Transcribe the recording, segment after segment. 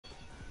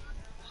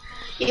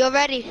You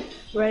ready?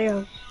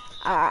 Ready.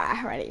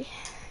 Ready.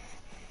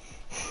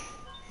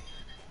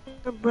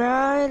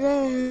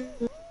 Brighter.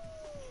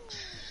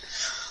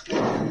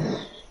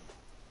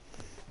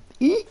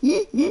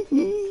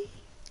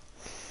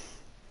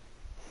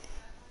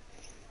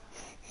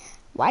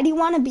 Why do you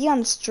want to be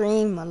on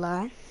stream a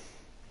lot?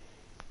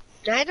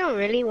 I don't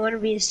really want to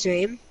be a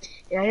stream.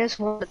 I just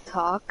want to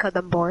talk because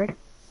I'm bored.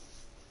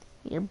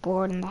 You're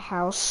bored in the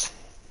house.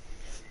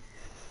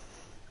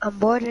 I'm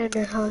bored in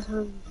the house.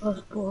 I'm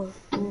bored.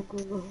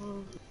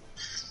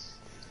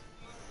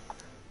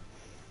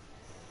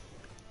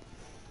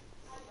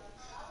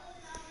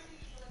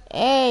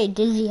 Hey,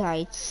 Dizzy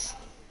Heights.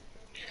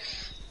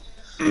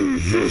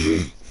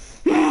 Wait,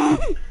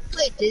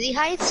 Dizzy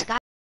Heights? God,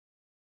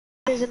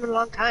 it's in a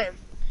long time.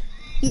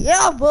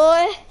 Yeah,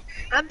 boy.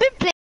 I've been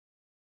playing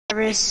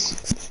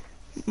Iris.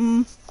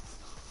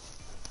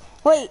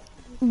 Wait,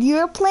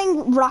 you're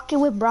playing Rocket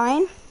with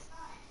Brian?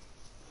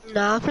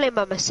 No, I'm playing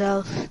by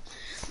myself.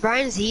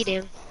 Brian's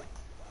eating.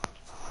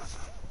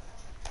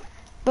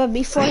 But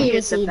before he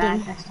was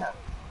eating.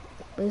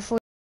 Before.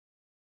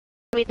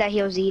 Me that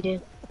he was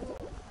eating.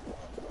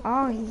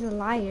 Oh, he's a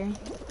liar.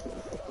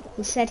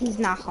 He said he's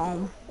not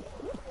home.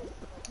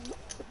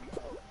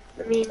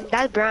 I mean,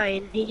 that's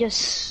Brian. He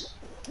just,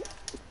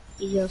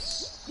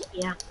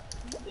 yeah.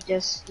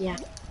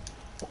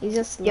 He's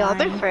just Yo, I'm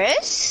lying. in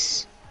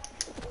first.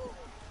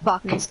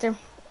 Fuck. Mr.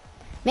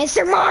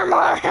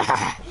 Marmar!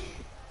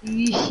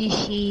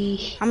 Yo.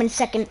 I'm in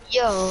second.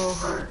 No,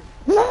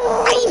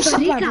 I shot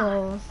my Marika.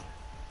 balls.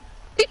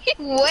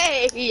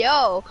 Wait,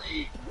 yo.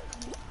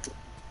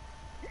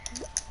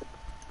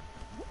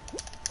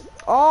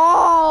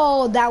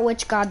 Oh, that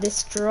witch got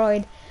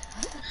destroyed.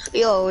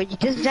 Yo,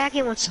 this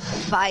jacket wants to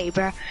fight,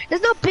 bro.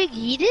 There's no big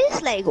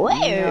Edis? Like,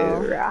 where?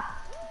 No.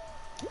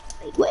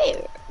 Like,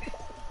 where?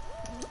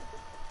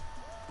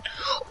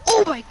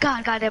 Oh my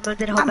god, goddamn, I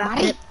did a whole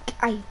backflip.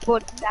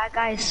 But that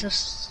guy is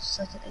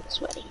such a thing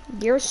sweaty.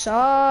 You're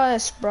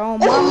sus, bro.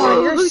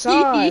 Marmar, you're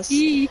sus.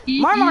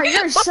 Marmar,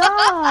 you're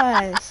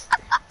sus.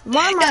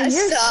 Marmar,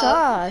 you're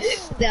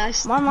sus.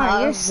 That's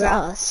Marmar, you're tough,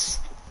 bro. sus.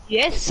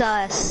 You're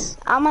sus.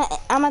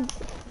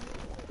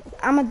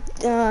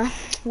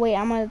 Wait,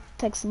 I'm gonna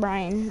text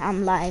Brian.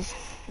 I'm live.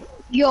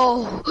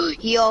 Yo.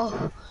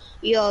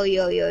 Is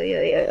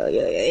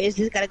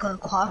this guy gonna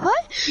qualify?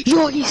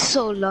 Yo, he's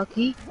so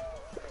lucky.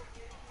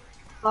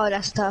 Oh,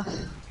 that's tough.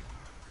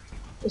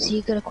 Is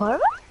he gonna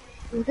qualify?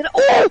 He might not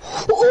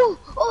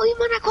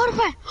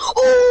qualify.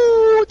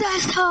 Oh,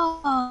 that's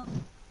tough.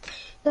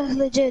 That's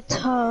legit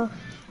tough.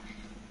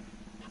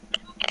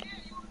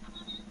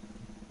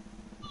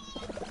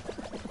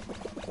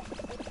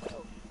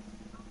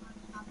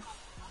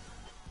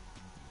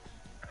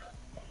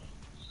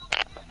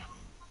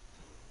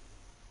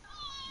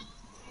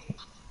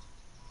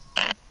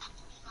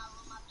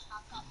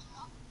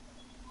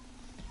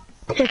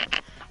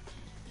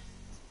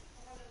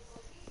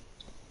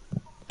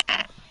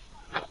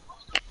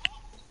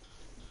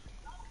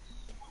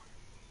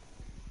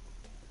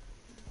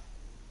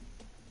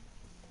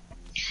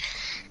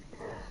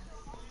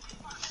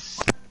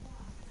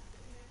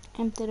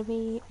 M to the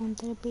B, M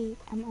to the B,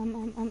 M to the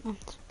B.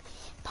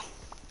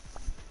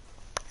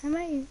 Am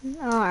I?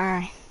 Oh,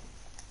 alright.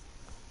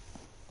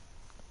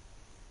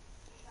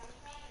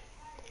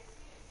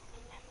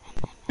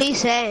 What he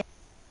say?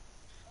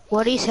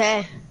 What he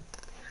say?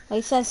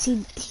 He says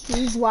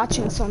he's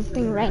watching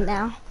something right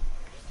now.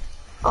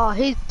 Oh,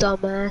 he's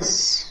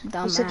dumbass.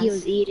 He said he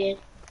was eating.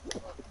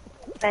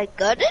 Like,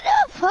 go to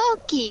the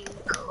fucking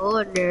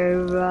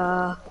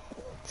corner,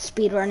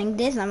 Speedrunning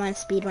this, I'm gonna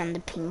speedrun the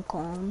ping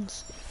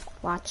cones.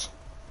 Watch.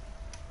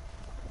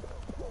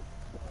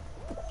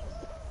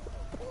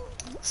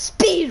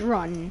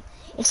 Speedrun!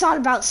 It's all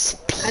about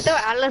speed. I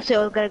thought Alistair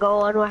was gonna go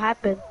on. What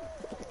happened?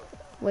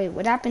 Wait,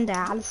 what happened to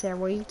Alistair?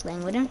 Were you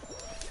playing with him?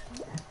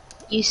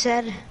 You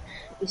said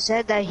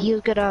that he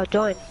was gonna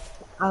join.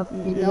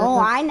 No,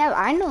 I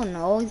don't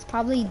know. He's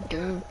probably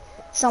doing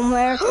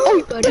somewhere.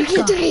 Oh,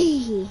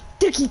 turkey!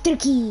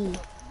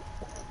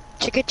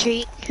 Trick or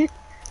treat.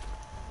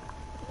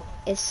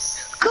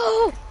 It's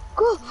Go!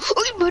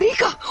 Uy,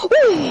 marica!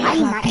 Uy,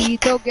 Ay,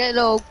 papito, que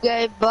lo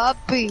que,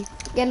 papi.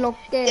 que lo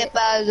 ¿Qué que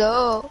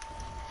pasó?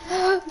 que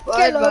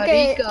Ay, lo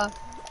que marica.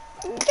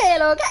 que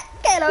lo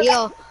que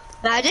Yo,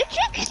 magic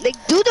trick?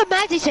 Like, do the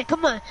magic trick.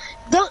 Come on.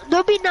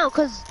 Don't be now,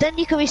 cause then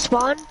you can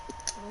respawn.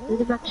 Do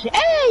the magic trick.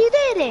 Hey, you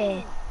did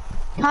it!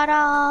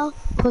 Ta-da!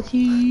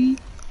 Pussy.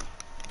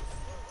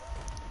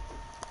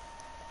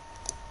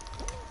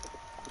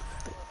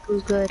 It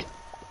was good.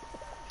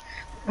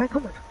 Alright,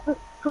 come on.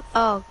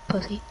 Oh,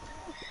 pussy.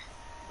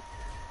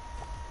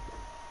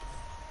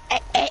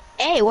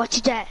 Hey,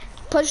 watch that.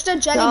 push the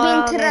jelly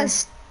bean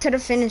to the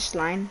finish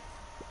line.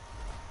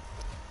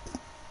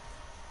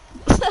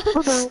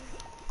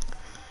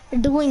 You're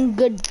doing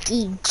good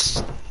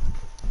deeds.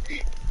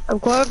 I'm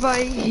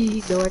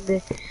qualifying. No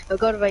one. I'm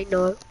qualifying.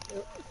 No.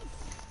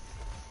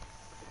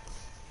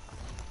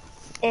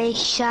 Hey,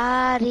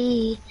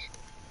 shawty.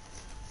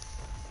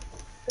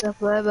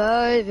 That's my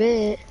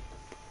baby.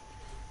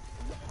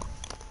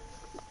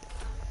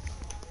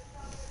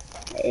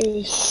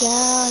 Hey,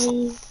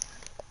 shawty,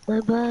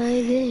 my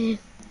baby.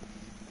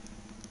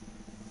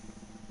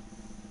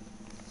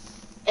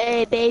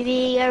 Hey,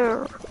 baby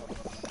girl.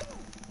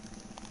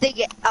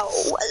 Dig it out.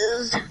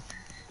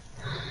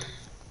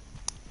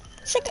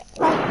 Shake it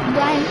out,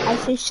 Brian. I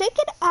say shake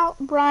it out,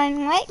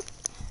 Brian, right?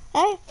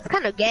 Hey? It's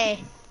kind of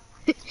gay.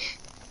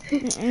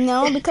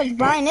 No, because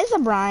Brian is a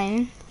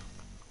Brian.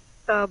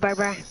 Oh,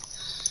 bye.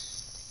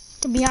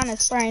 To be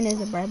honest, Brian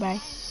is a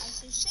bye-bye.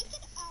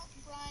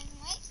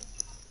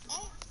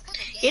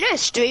 You're not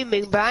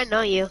streaming, but I know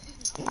you.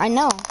 I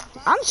know.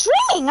 I'm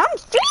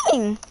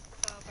streaming.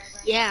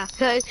 Yeah,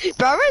 cause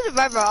Barbara's a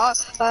Barbara.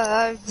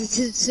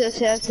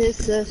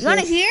 You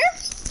wanna hear?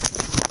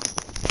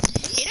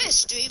 You're not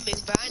streaming,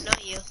 but I know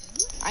you.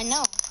 I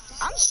know.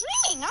 I'm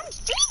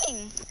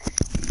streaming.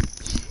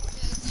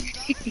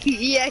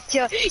 Yeah,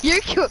 Joe,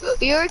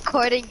 you're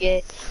recording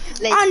it.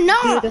 Like, I'm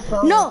not.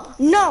 beautiful. No,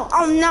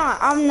 I'm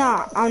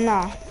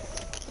not.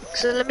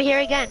 So let me hear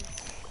again.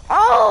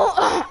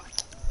 Oh,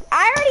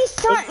 I already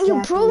sent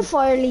you proof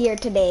earlier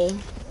today.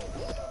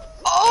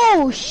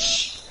 Oh,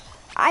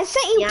 I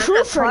sent you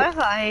proof.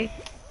 I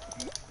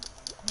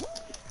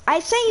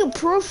I sent you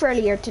proof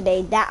earlier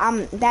today that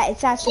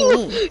it's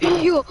actually me.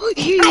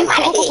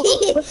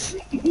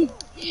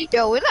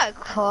 Yo, we're not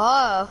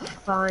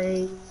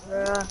qualifying,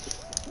 bro.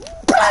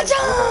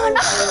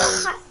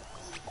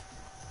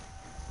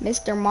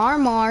 Mr.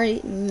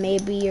 Marmar,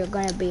 maybe you're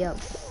gonna be a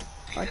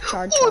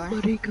char.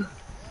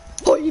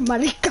 Hoy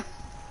marica.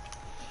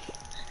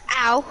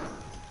 Ow.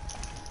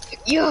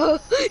 Yo,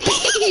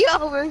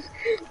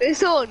 we're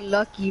so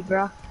unlucky,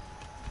 bro.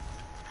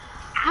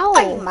 Ow.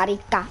 Hoy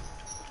marica.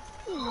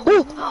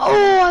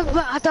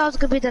 I thought I was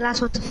gonna be the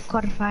last one to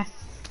qualify.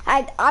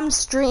 I'm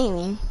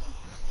streaming.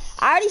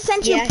 I already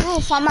sent you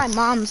proof on my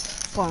mom's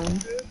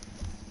phone.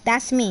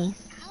 That's me.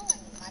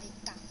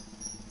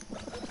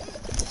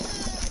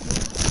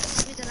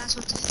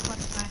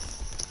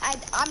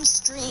 I'm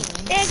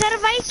streaming. Hey, I got a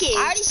Viking.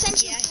 I already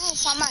sent you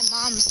proof on my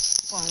mom's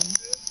phone.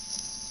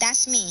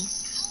 That's me.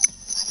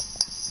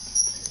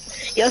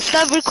 Yo,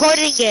 stop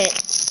recording it. Hey,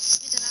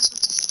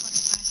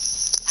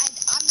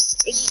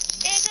 I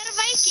got a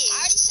Viking. I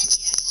already sent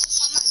you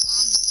proof on my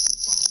mom's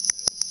phone.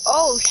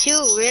 Oh,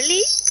 shoot,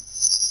 really?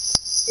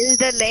 Is it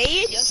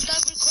delayed? Yo,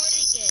 stop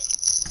recording it.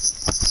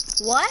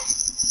 What?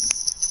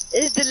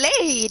 It's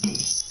delayed.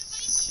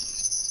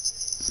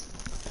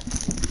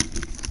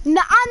 No,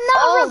 I'm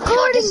not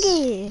recording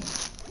it.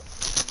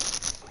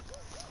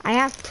 I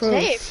have proof.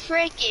 Say it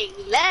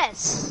freaking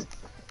less.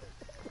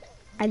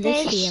 I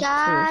literally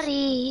have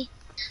proof.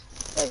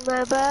 Like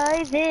my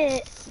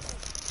baby.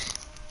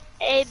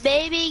 Hey,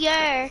 baby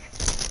girl.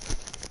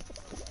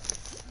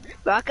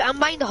 Rock, I'm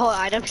buying the whole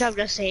item shop,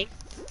 just saying.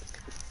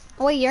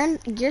 Oh, wait,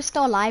 you're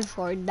still alive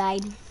or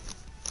died?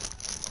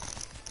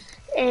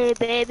 Hey,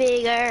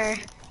 baby girl.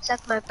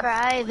 Suck my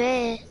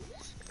private.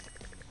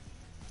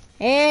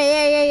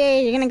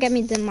 Hey, you're gonna get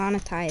me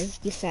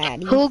demonetized, you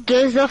sad. Who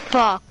gives a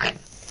fuck?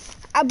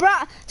 Bro,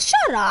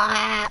 shut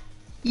up.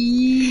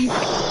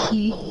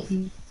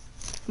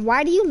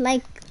 Why do you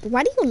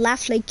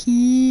laugh like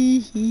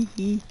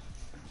hee?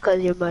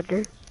 Cause your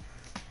mother.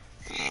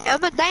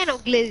 I'm a dino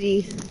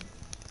glizzy.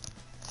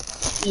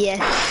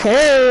 Yes,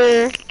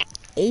 sir.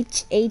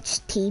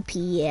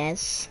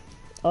 HTTPS.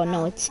 Oh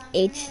no, it's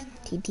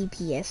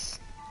HTTPS.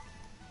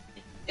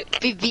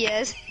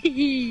 PBS.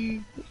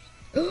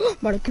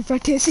 Marca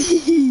frates.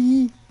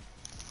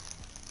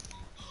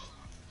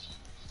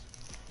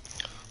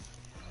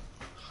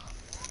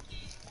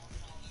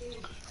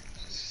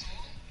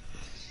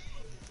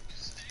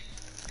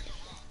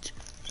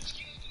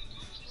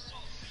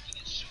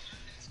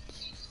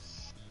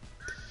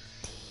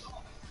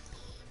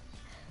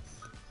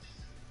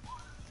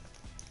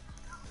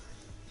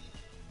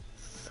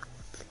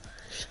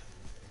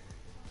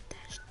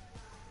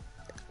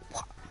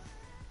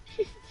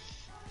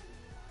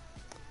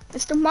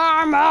 Mr.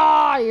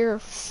 Mama,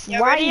 you're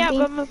ready up,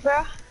 Mama,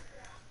 bro?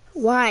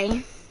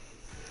 Why?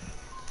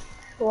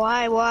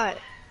 Why? What?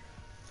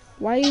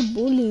 Why are you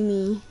bullying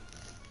me?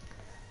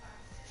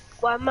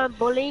 Why am I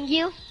bullying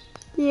you?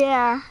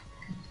 Yeah.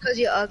 Cause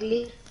you're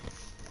ugly.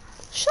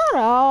 Shut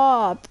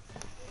up.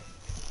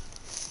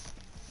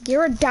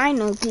 You're a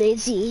dino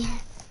glizzy.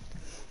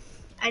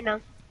 I know.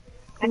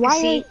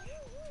 Why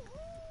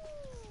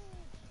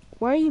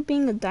are you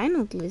being a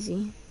dino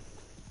glizzy?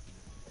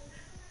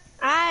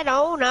 I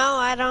don't know.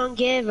 I don't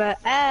give a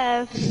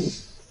F.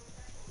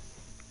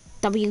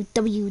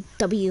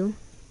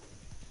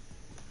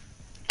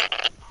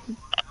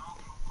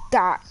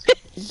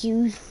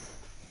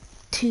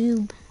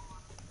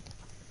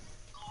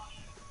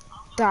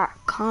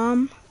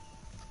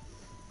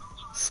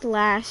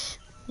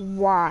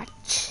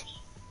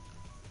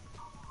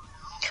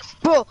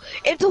 Bro,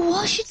 if the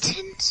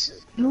Washingtons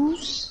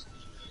lose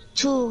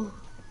to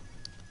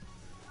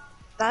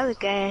that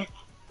guy.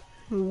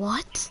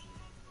 What?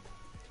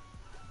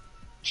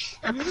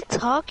 I'm not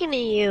talking to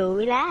you.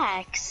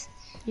 Relax.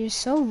 You're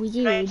so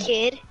weird.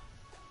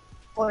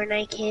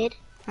 Fortnite kid.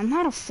 I'm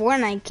not a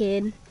Fortnite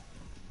kid.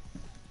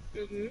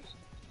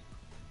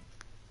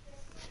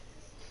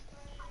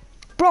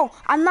 Bro,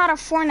 I'm not a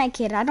Fortnite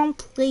kid. I don't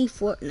play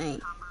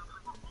Fortnite.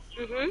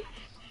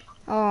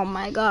 Oh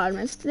my god,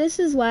 this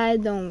is why I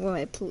don't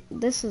really play.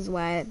 This is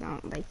why I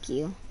don't like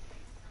you.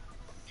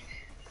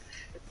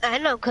 I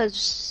know,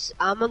 cause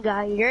I'm a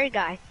guy, you're a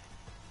guy.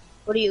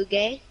 What are you,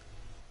 gay?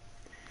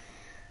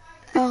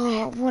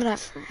 Oh,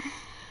 whatever.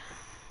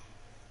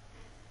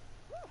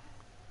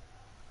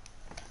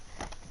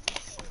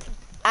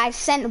 I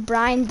sent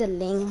Brian the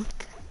link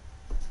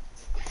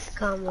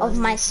of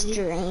my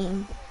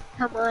stream.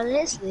 Come on,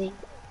 listening.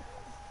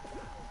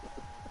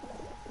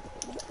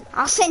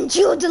 I'll send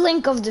you the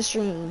link of the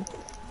stream.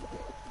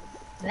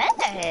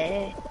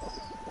 Let's.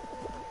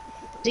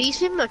 Do you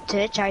stream on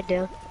Twitch? I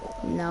do.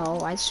 No,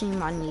 I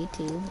stream on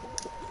YouTube.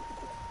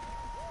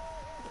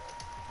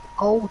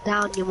 Go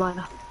down, you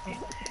motherfucker.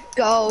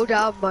 Go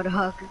down,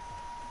 motherfucker.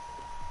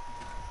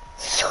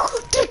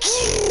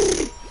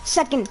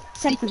 Second.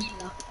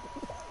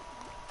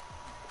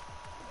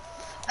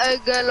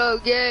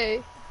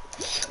 Gay.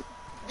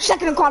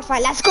 Second qualify,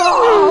 let's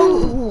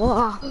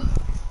go!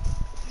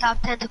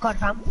 Top 10 to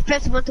qualify.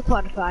 First one to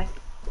qualify.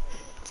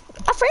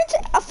 A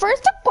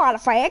first to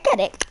qualify, I get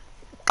it.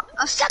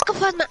 I'll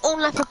sacrifice my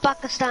own life for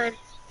Pakistan.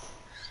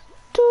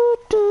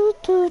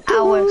 I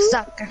will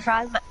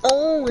sacrifice my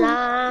own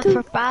life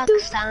for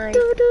Pakistan.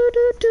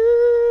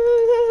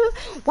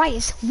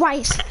 Wise.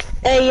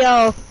 Hey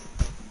yo.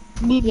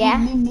 Yeah?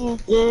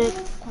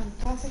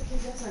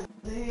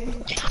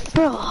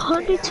 Bro,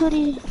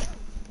 120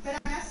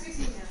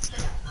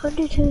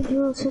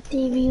 views,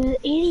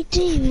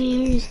 83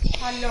 views.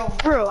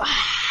 Bro,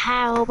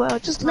 how, bro?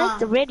 Just like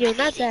the radio,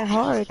 not that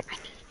hard.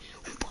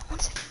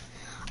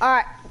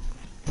 Alright.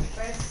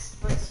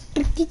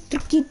 Tricky.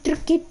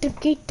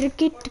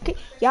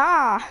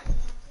 Yeah.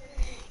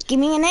 Give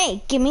me an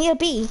A, give me a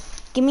B,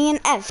 give me an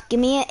F, give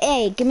me an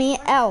A, give me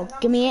an L,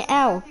 give me an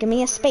L, give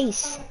me a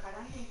space.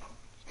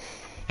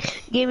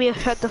 Give me a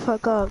shut the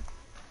fuck up.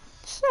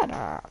 Shut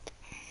up.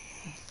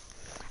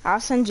 I'll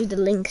send you the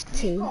link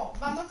too.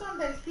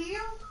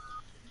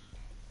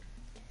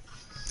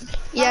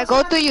 Yeah,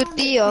 go to your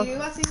tío.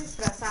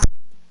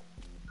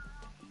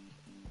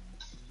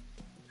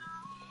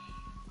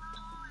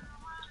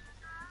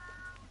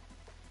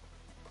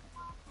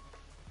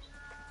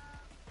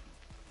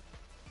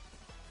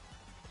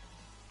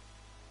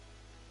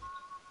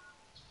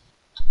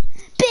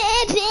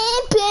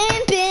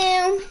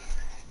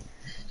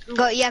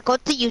 Go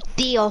to your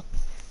tío.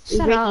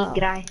 Shut up.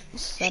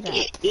 Shut up.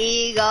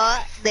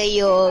 Iga the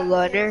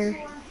yogoner.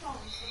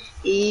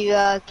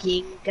 Iga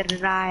king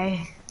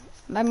cry.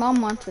 My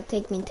mom wants to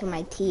take me to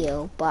my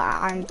tío, but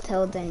I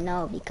told her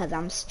no because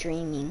I'm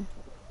streaming.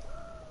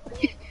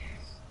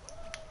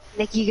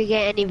 Like you could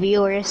get any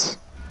viewers.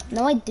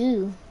 No, I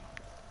do.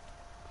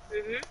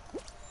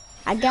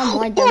 I get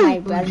more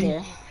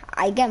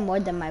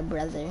than my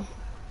brother.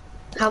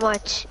 How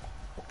much?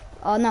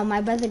 Oh no, my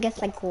brother gets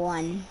like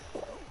 1.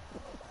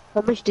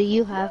 How much do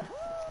you have?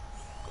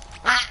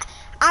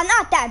 I'm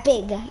not that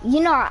big. You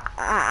know,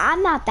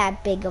 I'm not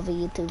that big of a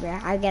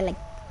YouTuber. I get like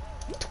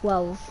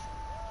 12.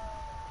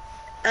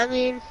 I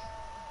mean,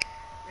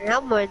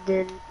 not more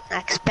than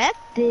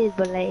expected,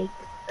 but like,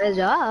 a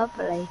job,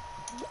 like,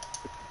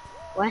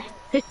 what?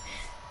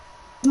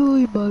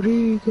 Uy,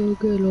 marica,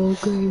 que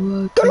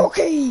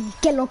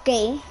lo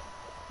Que.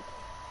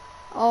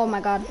 Oh my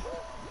god.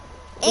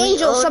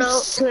 Angel,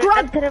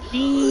 subscribe to the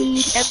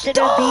beat.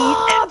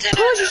 Stop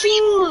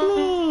pushing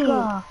me.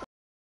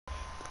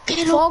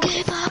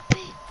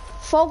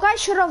 Fall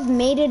Guys should have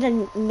made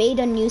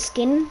a new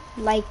skin,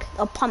 like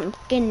a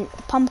pumpkin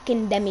god. Oh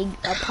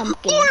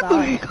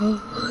my god.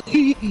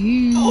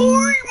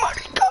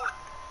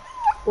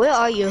 Where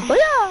are you?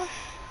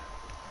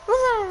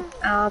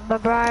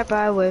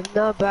 Bye with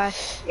no bye.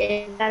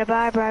 Not a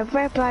bye.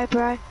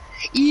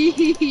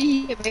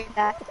 You made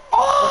that.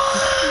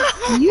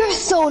 You're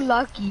so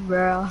lucky,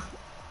 bro.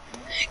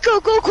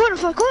 Go,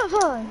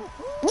 qualify.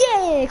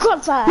 Yeah,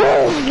 qualify.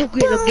 Que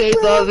lo gay,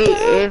 Bobby.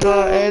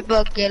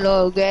 Que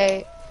lo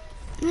gay.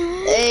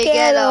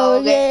 Que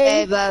lo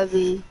gay,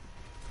 Bobby.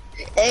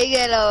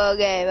 Que lo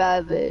gay,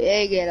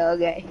 Bobby. Que lo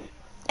gay.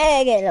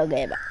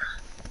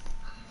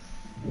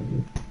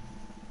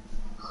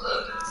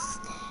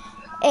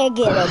 I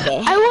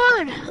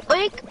won.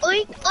 Oink.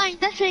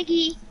 That's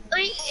Piggy.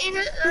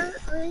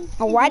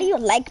 Why do you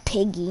like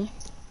Piggy?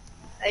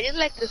 I just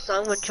like the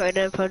song when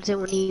Jordan puts it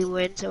when he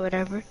wins or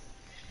whatever.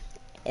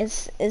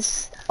 It's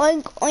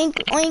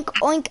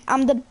oink,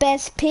 I'm the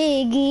best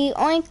Piggy.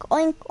 Oink,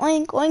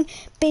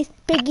 best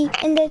Piggy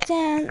in the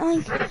town.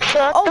 Oink.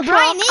 Oh,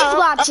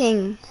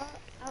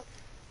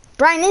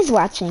 Brian is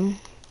watching.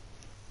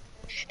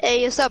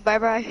 Hey, what's up,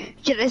 bye.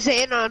 Should I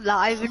say it on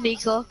live,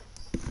 Nico?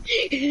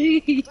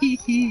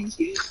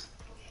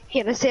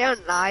 Can I say it on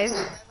live?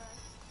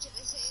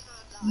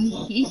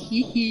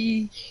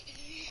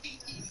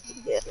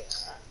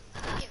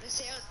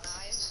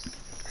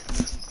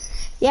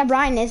 Yeah,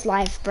 Brian is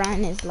live.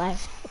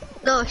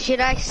 No, should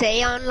I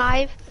say on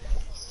live?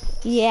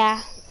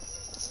 Yeah.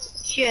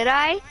 Should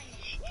I?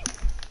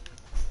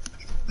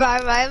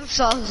 Bye, I'm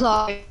so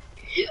sorry.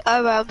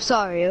 I'm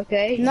sorry,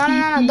 okay? No,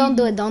 don't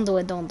do it, don't do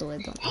it, don't do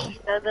it, don't do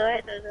it. Don't do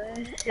it, don't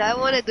do it. I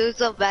wanna do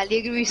so badly,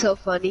 it's gonna be so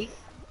funny.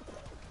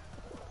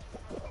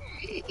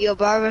 Your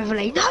barber be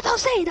like, no, don't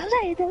say it, don't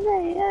say it, don't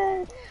say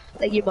it.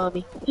 Like your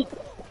mommy.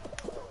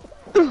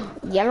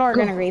 Yellow are Go,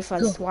 gonna grief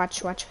us. go.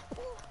 Watch, watch.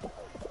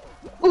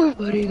 Oh,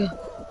 buddy, go.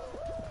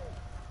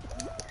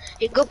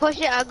 You go push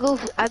it, I'll go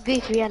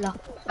for yellow.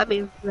 I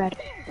mean, red.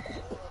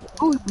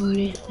 Oh,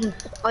 buddy.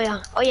 Oh,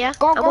 yeah, oh, yeah.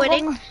 Go, I'm go, go,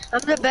 winning. go.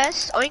 I'm the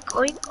best. Oink,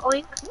 oink,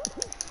 oink.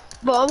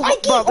 Bro,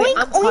 Oink, bro, oink,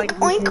 I'm oink, hard oink,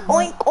 griefing, bro.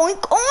 oink,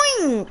 oink,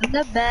 oink. I'm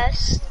the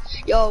best.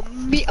 Yo,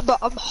 me, bro,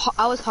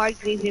 I was hard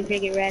griefing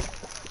freaking red.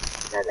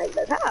 Not like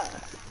that.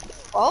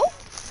 Oh?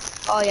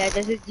 Oh, yeah,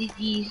 this is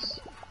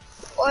GG's.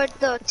 Or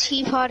the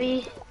tea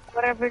party,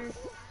 whatever.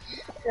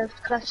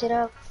 Just clutch it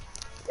up.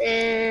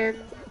 And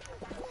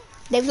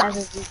They've that's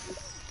lost. a GG's.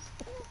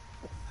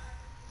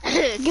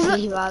 Give it-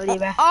 Tea party,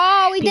 bro.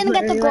 Oh, we didn't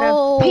get the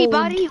gold.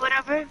 Peabody,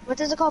 whatever. What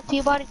is it called?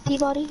 Peabody?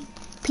 Peabody?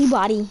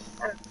 Peabody.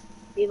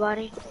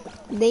 Peabody.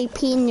 They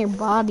pee in your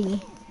body.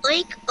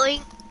 Oink,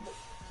 oink.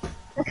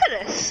 That's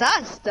kinda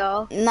sus,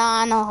 though.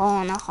 Nah, no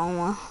homo, no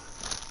homo.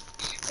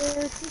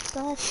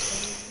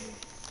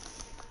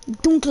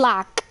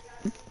 Dunklak.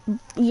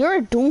 You're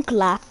a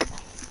dunklak.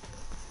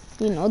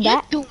 You know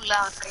that? You do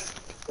luck.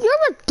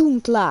 You're a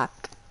dunklak.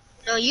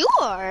 No, you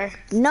are.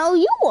 No,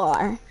 you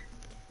are.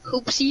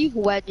 Hoopsie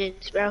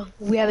legends, bro.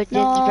 We have a No.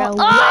 legends, bro.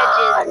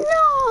 Oh, Legends.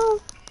 no.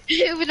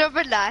 We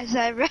remember last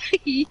time,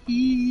 right?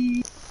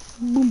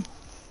 Boom.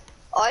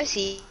 Oh, I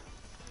see.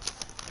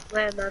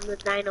 Man, I'm the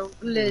dino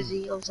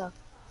glizzy also.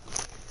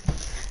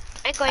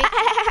 Oink, oink,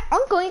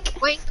 Oink, oink.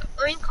 oink,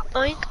 oink,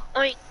 oink,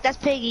 oink. That's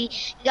Piggy.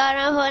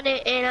 Gotta put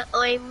it in a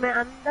oink, man,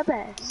 I'm the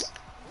best.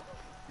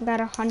 Got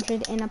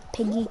 100 in a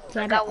piggy.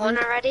 I got one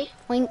already.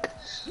 Oink,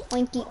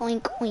 oinky,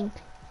 oink, oink.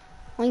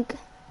 Oink,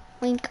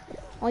 oink,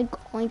 oink,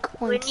 oink, oink.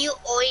 When you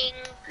oink,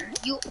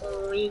 you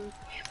oink.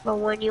 But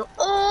when you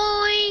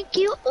oink,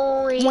 you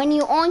oink. When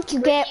you oink,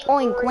 you get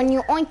oink. When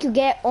you oink, you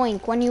get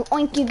oink. When you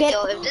oink, you get.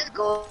 Yo, if this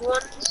goes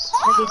once,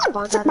 Oh, maybe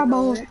spawns took out my of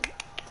balls. nowhere.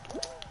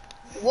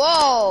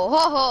 Whoa,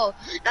 ho ho,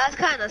 that's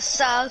kind of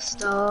sus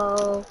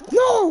though.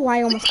 No,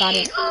 I almost got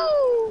it.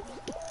 Ooh.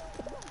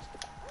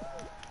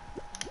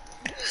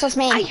 Sus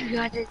man. I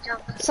got to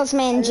jump. Sus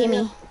man,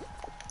 Jimmy.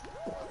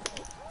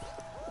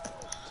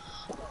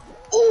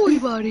 Ooh,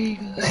 buddy.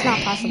 It's not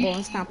possible.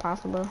 It's not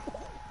possible.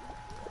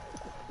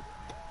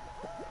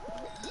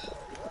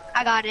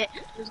 I got it.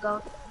 Let's go.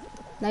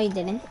 No, you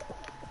didn't.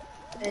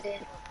 I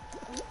did.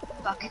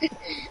 Fuck it.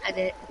 I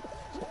did.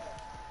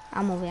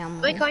 I'm moving.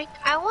 I'm Oink moving. oink,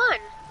 I won.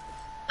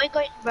 Oink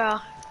oink, bro.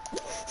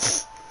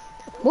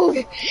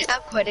 Move.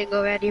 I'm quitting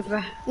already,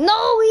 bro.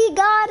 No, he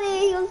got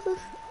it.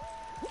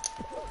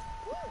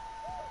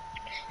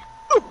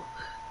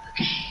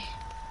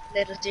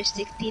 Little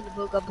 16,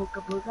 booga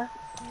booga booga.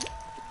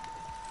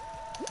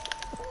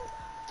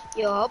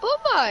 Yo, how about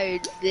my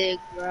dick,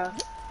 bro?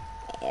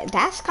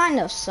 That's kind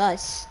of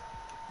sus.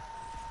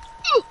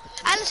 Ooh,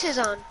 Alice is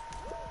on.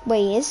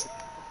 Wait, is?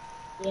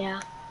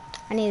 Yeah.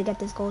 I need to get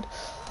this gold.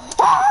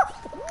 Oh!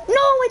 No,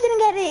 I didn't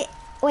get it.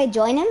 Wait,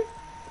 join him?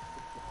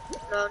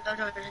 No.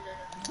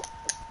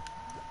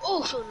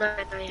 Oh, so no.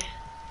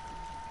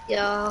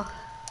 Yo.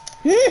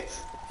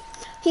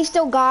 He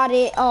still got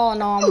it. Oh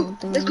no, I'm Ooh,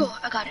 doing let's go.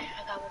 I got it.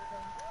 I got one.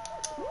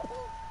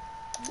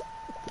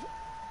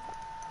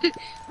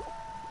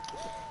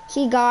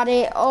 He got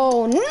it.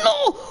 Oh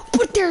no!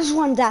 But there's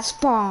one that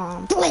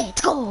spawned.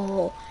 Let's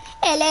go.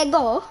 Hey, let's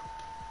go.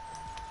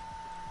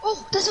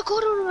 Oh, there's a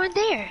golden one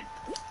there.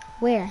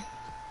 Where?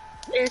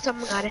 And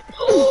someone got it.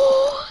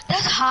 Oh,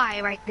 that's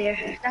high right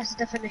there. That's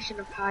the definition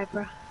of high,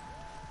 bro.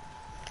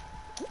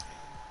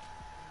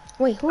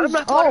 Wait, who's? I'm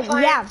not Oh,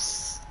 qualifying.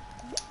 yes.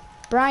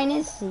 Brian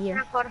is here.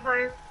 Not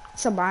qualifying.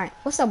 What's up, Brian?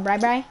 What's up,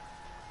 Brian?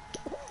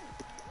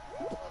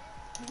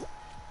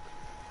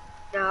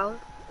 No.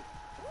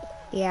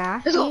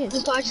 Yeah. Let's go. he is.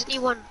 Let's go. I just need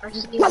one.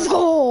 Let's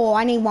go.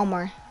 I need one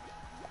more.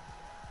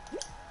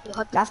 Yo,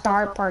 hut That's the fuck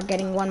hard up. part,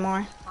 getting one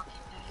more.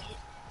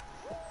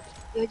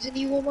 Yo, I just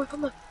need one more.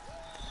 Come on.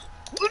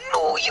 Oh,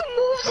 no, you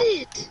moved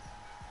it.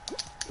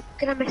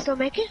 Can I still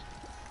make it?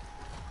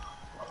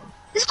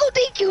 Let's go.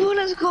 Thank you.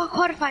 Let's go.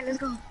 Quarterfinal. Let's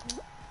go.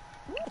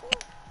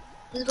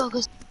 Let's go.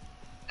 Cause...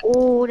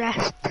 Oh,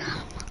 that's.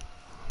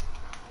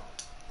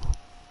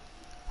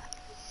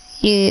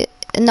 Yeah.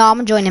 No, I'm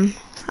gonna join him.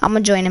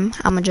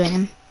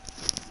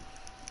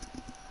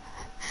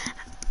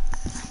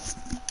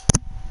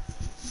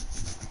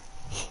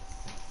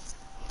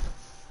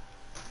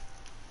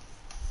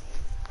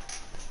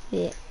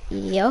 Yeah.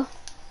 Yo.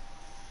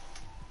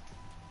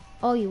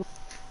 Oh, you.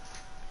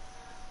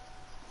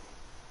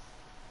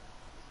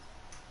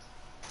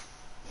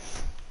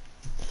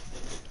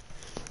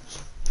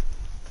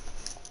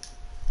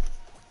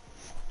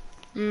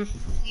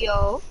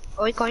 Yo.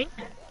 Oink oink.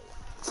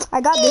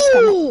 I got this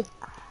one. Ew!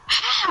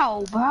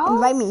 How, bro?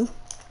 Invite me.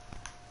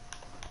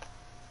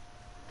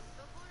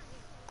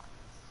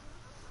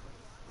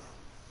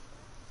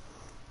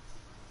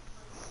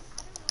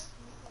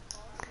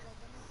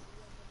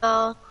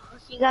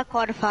 He got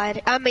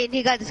qualified. I mean,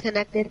 he got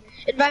disconnected.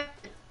 Invite.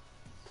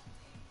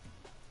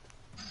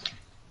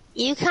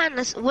 You kind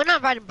of. We're not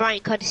inviting Brian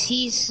because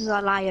he's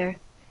a liar.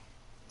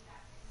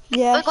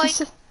 Yeah,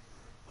 We're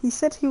he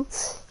said he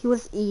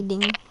was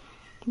eating,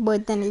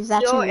 but then he's Yo,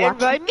 actually watching.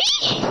 invite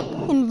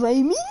me.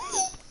 Invite me?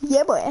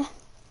 Yeah, boy.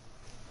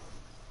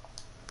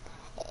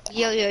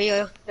 Yo,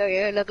 look.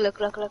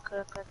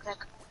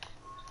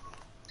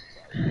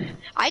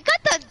 I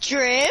got the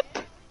drip.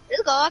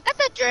 Let's go, I got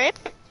the drip.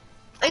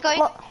 Are you going?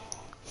 Well,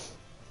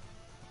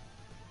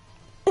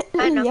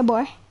 I know. yeah,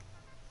 boy.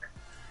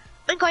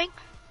 I'm going.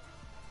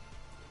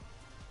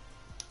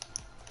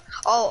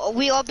 Oh,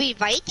 we all be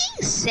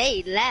Vikings?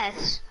 Say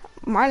less.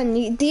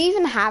 Marlon, do you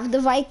even have the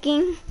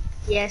Viking?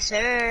 Yes,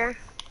 sir.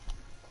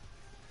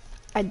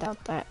 I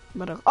doubt that,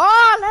 but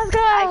oh, let's go!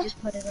 I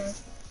just put it on.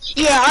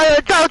 Yeah, I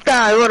doubt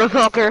that,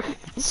 motherfucker.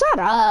 Shut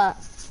up.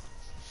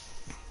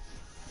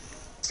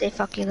 Say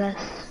fuck you less.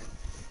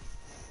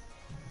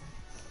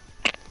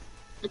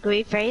 The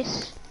green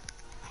face.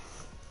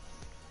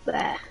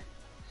 Blah.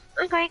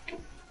 Okay.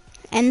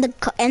 And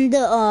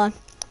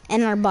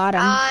our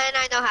bottom. And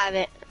I don't have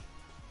it.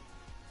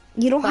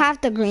 You don't have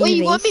the green Wait,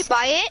 you vase. want me to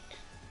buy it?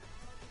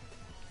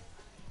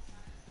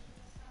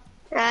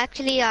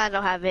 Actually, I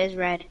don't have it. It's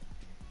red.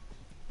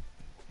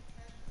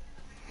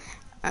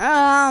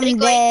 I'm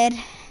dead.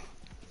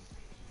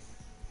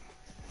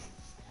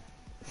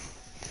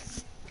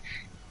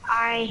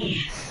 I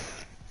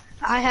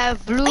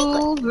have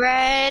blue,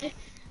 red,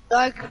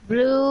 dark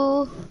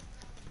blue,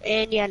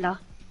 and yellow.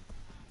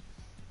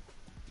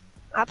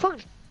 I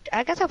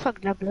guess I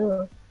fucked up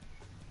blue.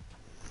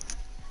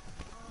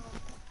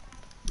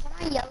 Can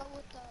I yellow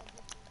with the...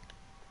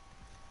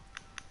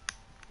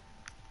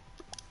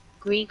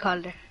 Green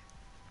color.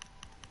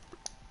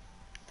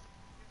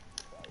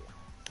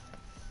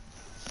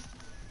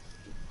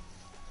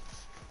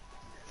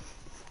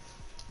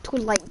 To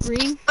light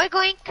green. Oink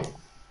oink.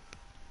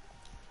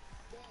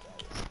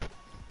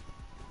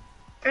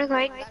 Oink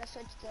oink. Gotta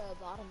switch to the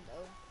bottom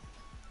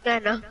though. I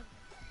know.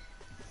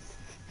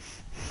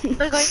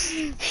 Oink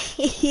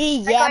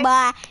oink. Yeah,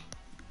 boy.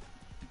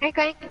 Oink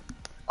oink.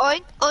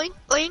 Oink oink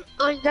oink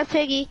oink. The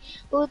piggy.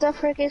 Who the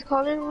frick is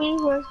calling me?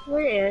 What's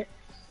weird?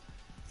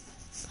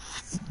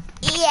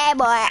 Yeah,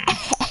 boy.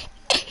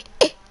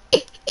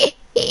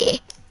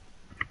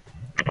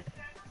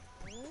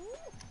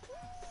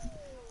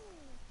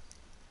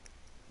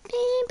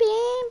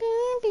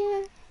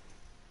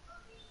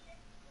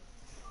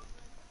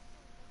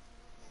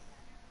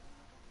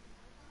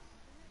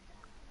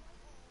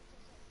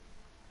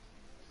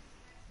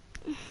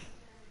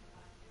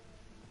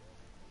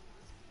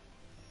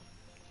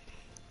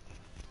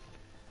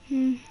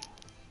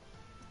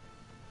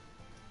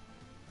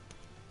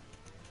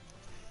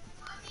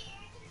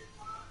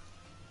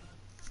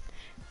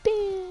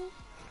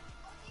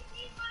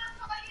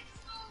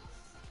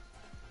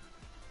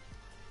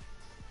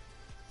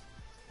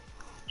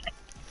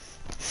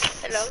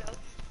 Hello.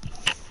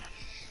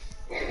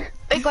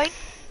 Oink oink.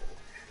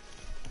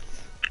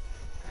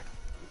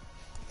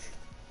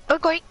 Oink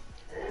oink.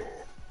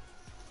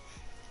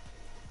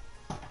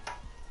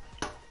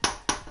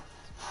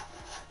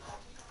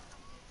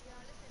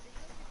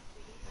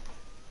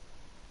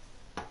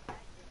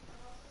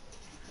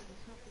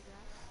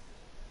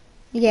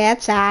 Yeah,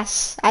 it's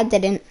ass. I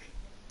didn't.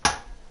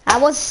 I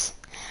was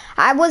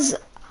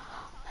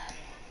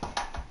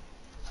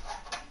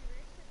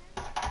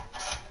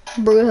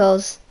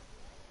Bruhos.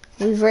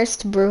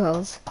 Reversed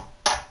Bruhos.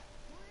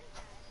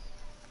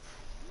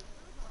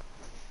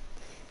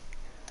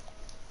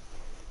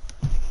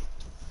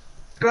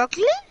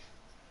 Brooklyn?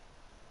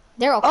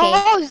 They're okay.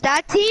 Oh, is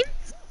that team?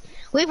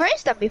 We've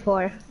raced them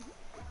before.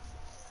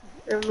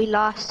 And we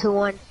lost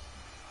 2-1.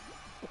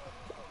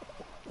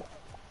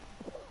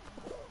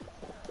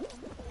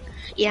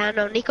 Yeah,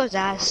 no, Nico's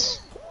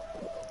ass.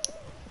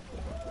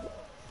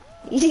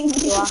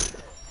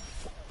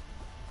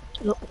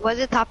 Was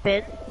it top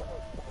in?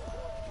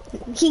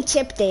 He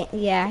chipped it.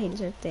 Yeah, he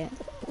chipped it.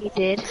 He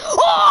did.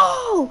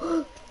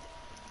 Oh!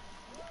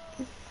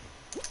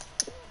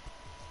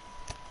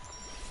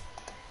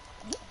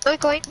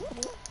 Going.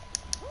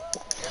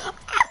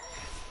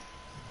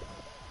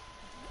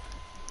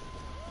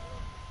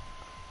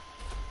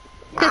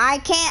 I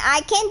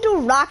can't do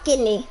Rocket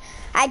League.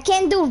 I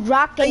can't do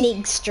Rocket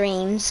League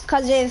streams,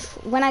 cause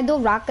when I do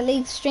Rocket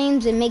League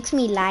streams, it makes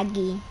me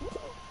laggy.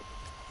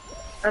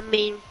 I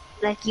mean,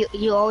 like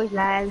you always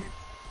lag.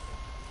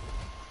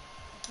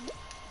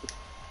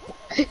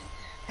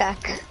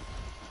 Heck.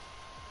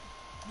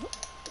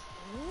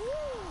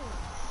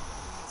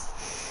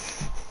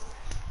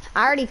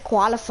 I already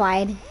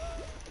qualified.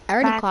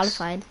 Facts.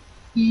 Qualified.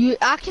 You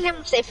actually,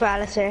 I'm safe for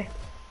Alistair.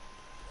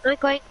 Oink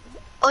oink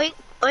oink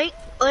oink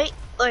oink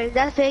oink.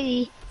 That's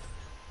piggy.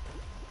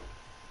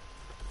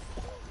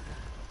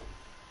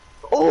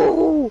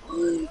 Oh!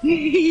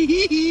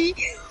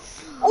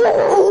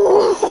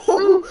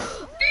 Oh!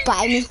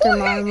 Bye, Mr.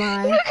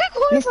 Marmar.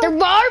 Mr.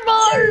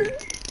 Marmar!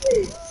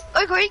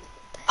 Oink oink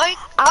oink.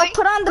 I'll oink,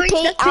 put on the oink,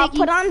 pig. that's I'll piggy.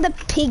 put on the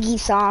piggy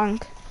song.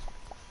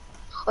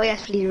 Oh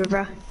yes, please,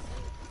 bro.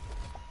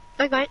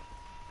 Okay.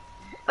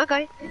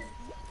 Okay.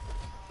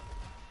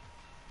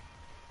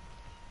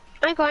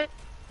 Okay.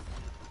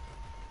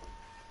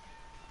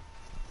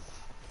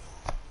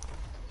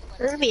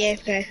 Let me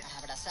AFK.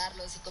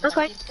 Abrazarlos y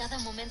Okay. compartir cada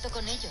momento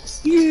con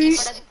ellos. Y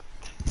para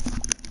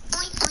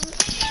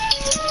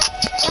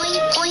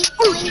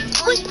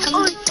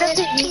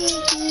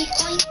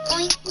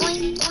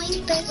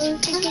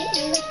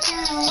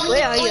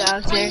Where are you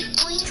out there?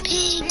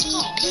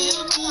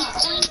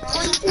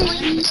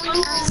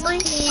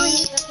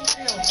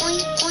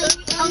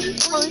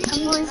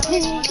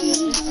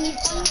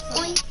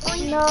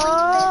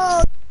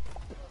 No.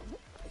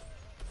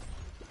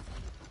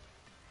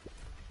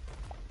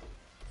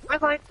 I'm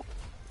going.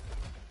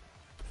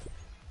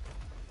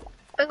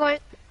 I'm going.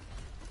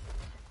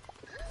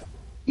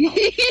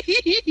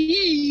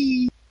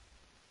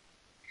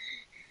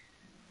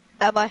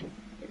 That boy.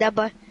 That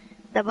boy.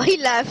 That boy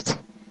left.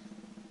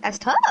 That's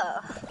tough.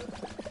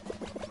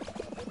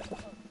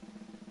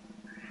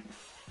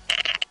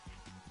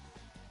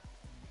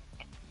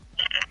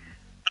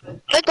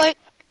 I'm going.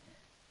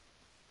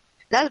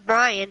 That's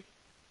Brian.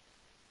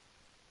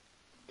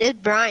 It's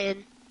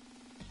Brian.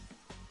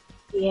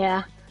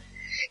 Yeah.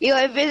 Yo,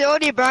 if it's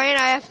only Brian,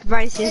 I have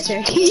Brian's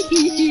sister.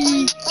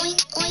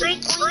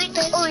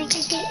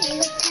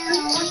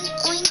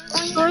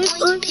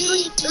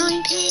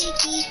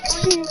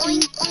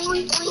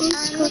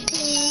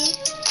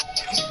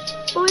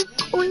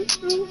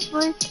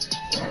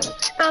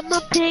 I'm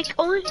a pig.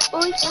 Oink,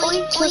 oink,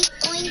 oink, oink.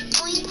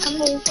 I'm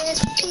the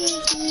best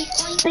piggy.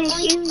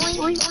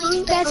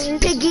 Best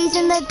piggies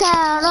in the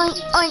town.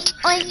 Oink,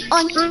 oink,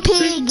 oink, oink.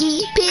 Piggy,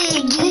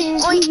 piggy.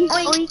 Oink,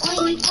 oink,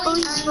 oink,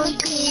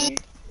 oink.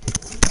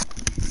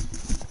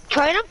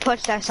 Try to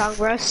push that song,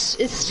 bro.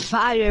 It's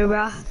fire,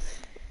 bro.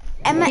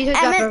 He should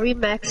drop a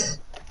remix.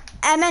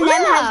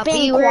 Eminem has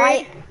been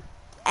quiet.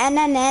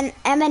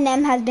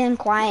 Eminem has been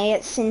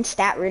quiet since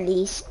that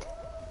released.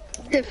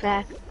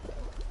 Fact.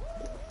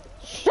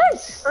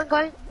 Yes. I'm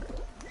going.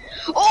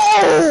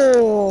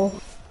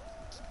 Oh!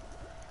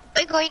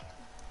 I'm going.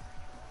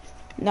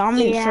 No,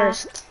 me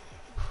first.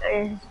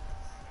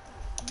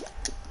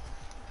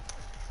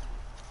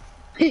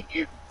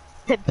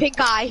 Pink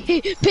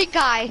eye. Pink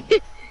eye.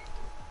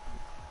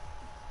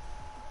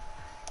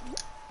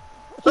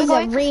 He's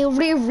a real.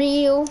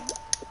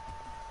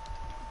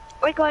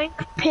 We're going.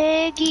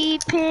 Piggy,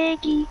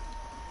 piggy.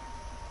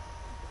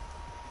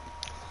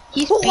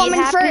 He's Who coming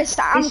happy. first?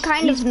 I'm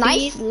kind of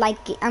nice. Speed. Like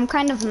I'm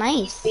kind of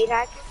nice. Speed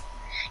hacking.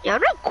 Yeah,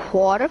 I'm not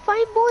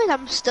qualifying, boys.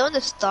 I'm still in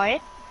the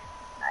start.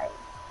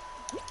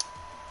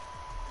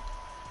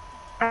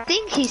 I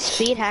think he's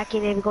speed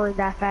hacking if going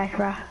that fast,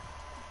 bro.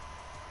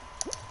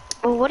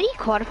 Well, what do you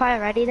qualify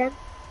already then?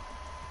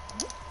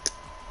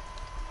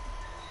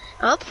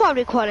 I'm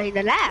probably qualifying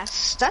the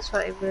last. That's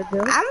what I'm gonna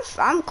do.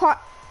 I'm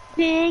caught.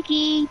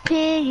 Piggy,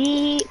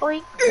 piggy,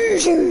 oink.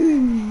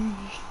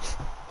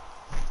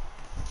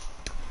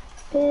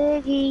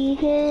 Piggy,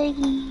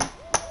 piggy.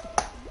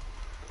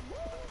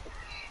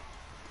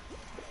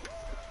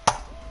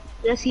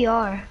 Yes, you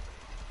are.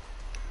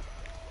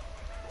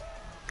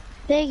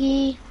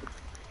 Piggy.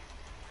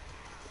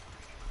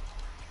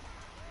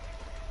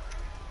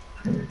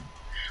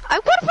 I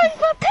qualified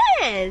for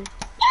 10!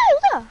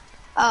 Yeah,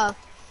 oh.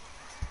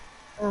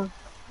 Oh.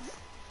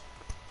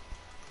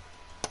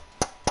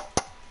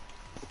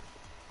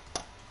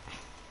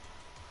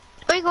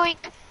 Oink, oink.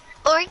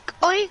 Oink,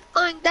 oink,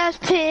 oink, that's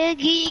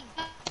piggy.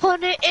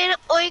 Put it in,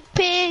 oink,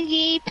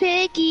 piggy,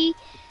 piggy.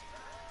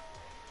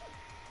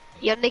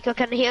 Yo, Nico,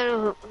 can you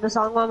hear the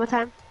song one more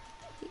time?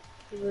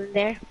 You in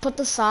there? Put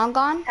the song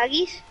on.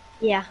 Huggies?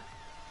 Yeah.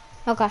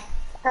 Okay.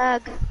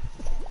 Hug.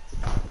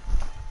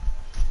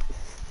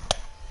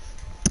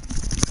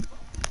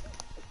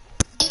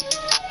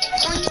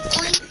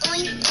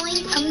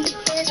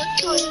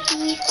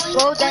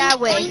 Go that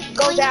way.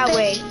 Go that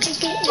way.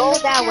 Go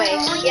that way.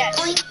 Yes.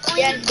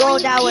 Yes. Go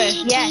that way.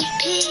 Yes.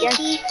 Yes.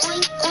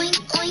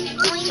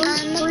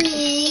 I'm a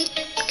pig.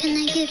 Can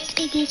I get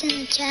piggies in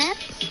the chat?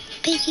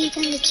 Piggies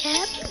in the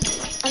chat.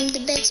 I'm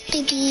the best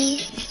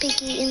piggy.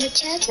 Piggy in the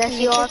chat. That's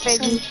your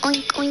piggy.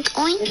 Oink oink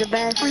oink. You're the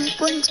best. Oink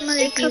oink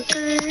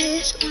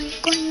motherfuckers. Oink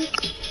oink.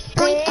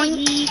 Oink oink.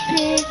 Piggy,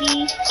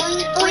 piggy.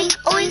 Oink oink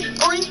oink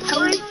oink.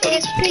 I'm the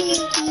best piggy.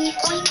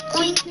 Oink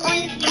oink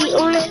oink.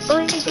 Oink,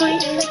 oink, Piggy in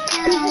oink. the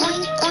town.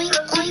 Oink oink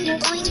oink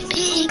oink.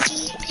 Piggy.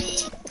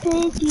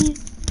 Piggy.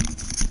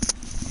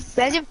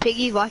 Imagine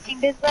Piggy watching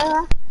this,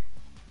 brother.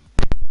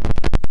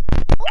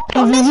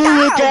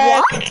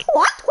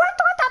 What?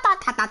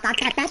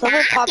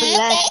 Someone probably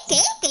left.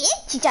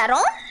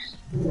 Chicharrón?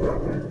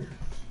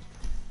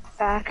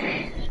 Back.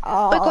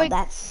 Oh, Oink, oink.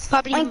 that's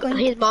Probably Oink, oink.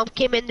 his mom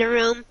came in the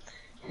room.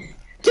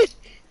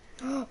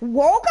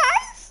 Whoa,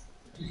 guys!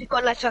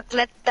 Con la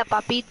chocleta,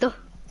 papito.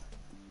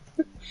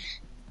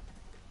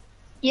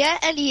 Yeah,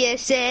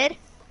 Eliezer.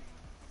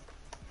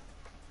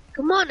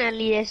 Come on,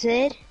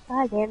 Eliezer.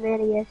 Ah, damn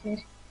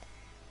Eliezer.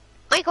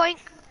 Oink, oink.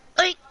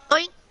 Oink,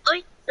 oink,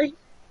 oink, oink.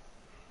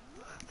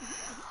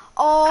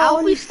 How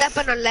Oh, we step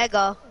on a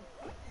Lego?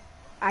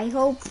 I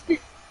hope.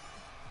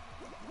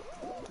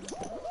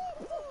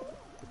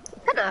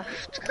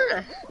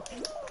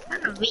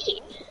 Kind of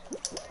mean.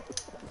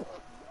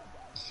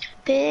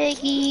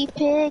 Piggy,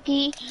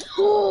 piggy.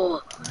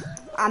 Oh,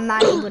 I'm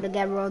not able to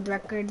get world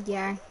record,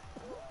 yeah.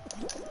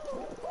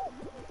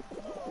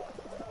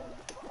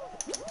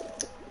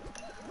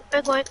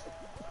 I'm going.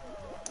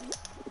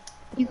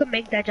 You can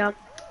make that jump.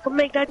 Come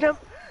make that jump.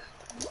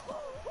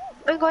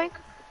 I'm going.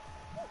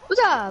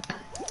 What's up?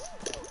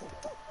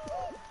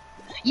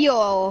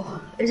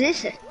 Yo, is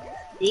this it?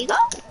 Nigo?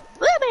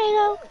 Where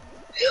Nigo?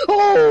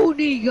 Oh,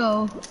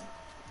 Nigo.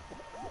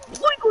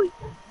 Oink, oink.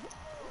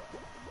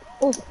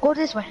 Oh, go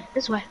this way,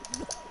 this way,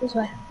 this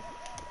way.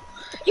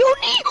 You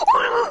need.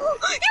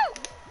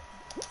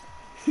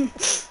 You.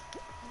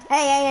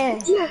 Hey.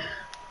 Yeah.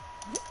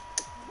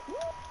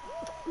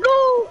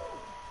 No.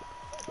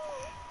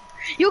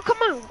 Yo, come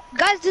on,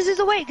 guys. This is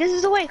the way. This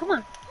is the way. Come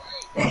on.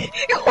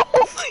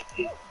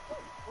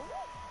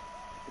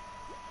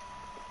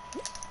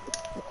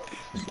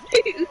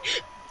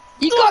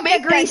 You can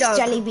make that Grease jump.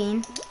 jelly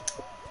bean.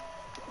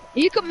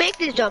 You can make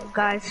this jump,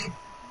 guys.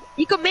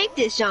 You can make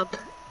this jump.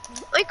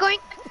 I'm going.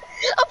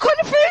 I'm going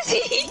to first.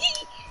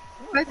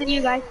 First than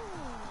you guys.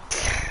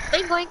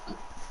 I'm going.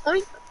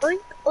 Oink,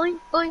 oink, oink,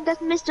 oink.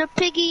 That's Mr.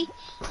 Piggy.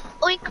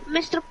 Oink,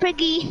 Mr.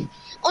 Piggy.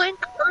 Oink,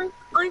 oink,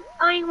 oink,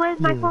 oink. Where's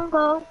my phone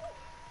go?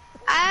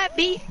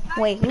 Abby.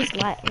 Wait,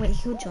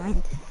 who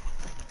joined?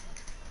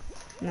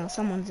 No,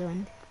 someone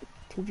joined.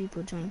 2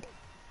 people joined.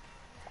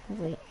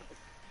 Wait.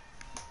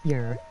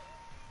 You're.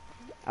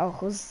 Oh,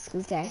 who's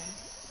there?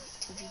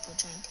 2 people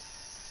joined.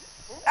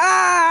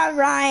 Ah,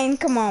 Ryan,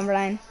 come on,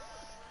 Ryan.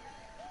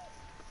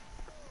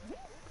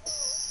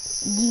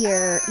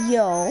 You're.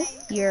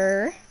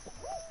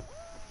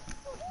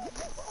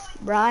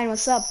 Brian,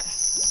 what's up?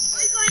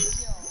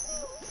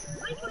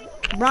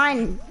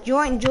 Brian,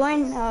 join.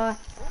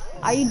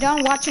 Are you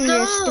done watching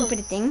your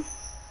stupid thing?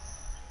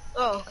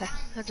 Oh, okay.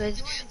 That's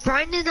right.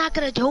 Brian is not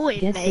gonna join.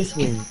 Get this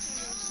win.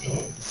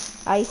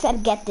 Oh, you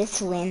said get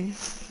this win.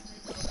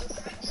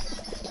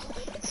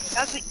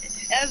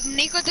 If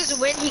Nico doesn't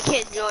win, he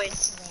can't join.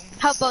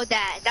 How about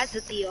that? That's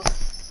a deal.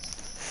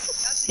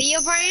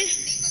 Deal, Brian?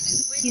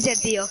 He said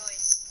deal.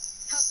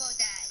 How about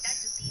that?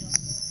 That's a deal.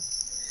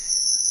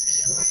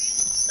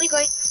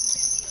 Okay.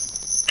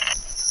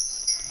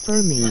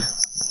 For me.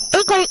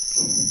 Okay.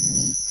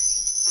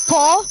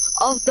 Fall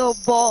of the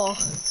ball.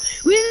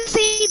 We'll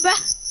see,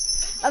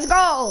 bruh. Let's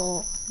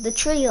go. The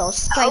trio I'll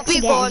strikes be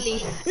again.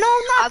 goalie. No,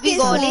 I'll not be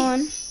this goalie.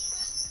 one.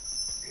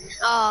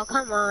 Oh,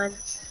 come on.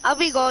 I'll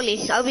be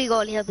goalie.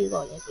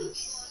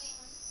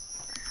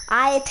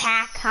 I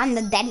attack. I'm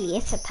the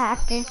deadliest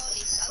attacker.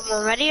 Come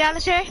on, ready,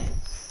 Alistair?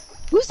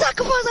 Who's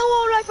sacrificing a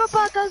whole life for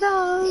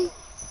Pakistan?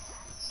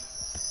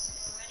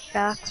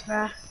 Shucks,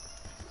 bruh.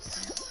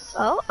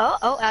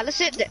 Oh,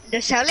 Alistair,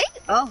 they're selling?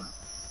 Oh.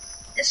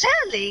 They're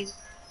selling.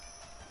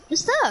 Good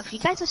stuff, you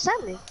guys are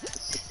selling.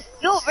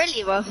 You're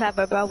really well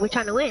Faber, bro. We're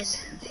trying to win.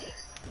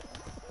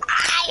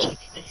 Aye!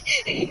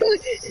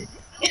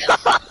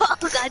 Oh,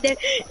 God,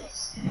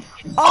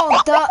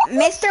 Oh, the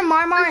Mr.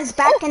 Marmar is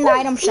back in the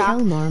item shop.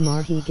 Tell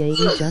Marmar he gay.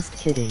 Just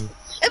kidding.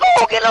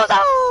 Oh, get those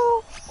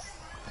out!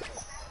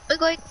 I'm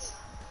going.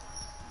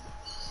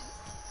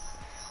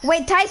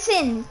 Wait,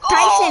 Tyson.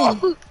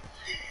 Oh.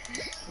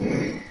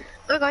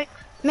 I'm going.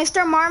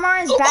 Mr.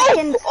 Marmar is back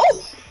in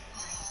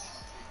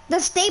the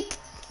state.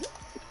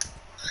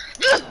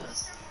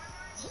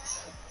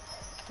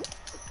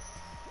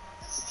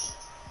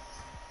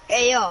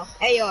 Hey yo.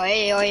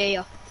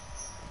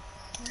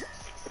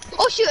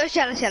 Oh shoot,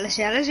 shell. I'm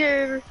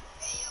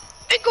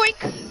going.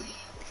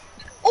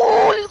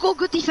 Oh, let's go,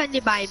 good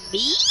defended by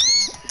me.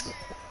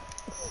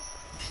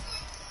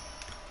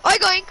 I'm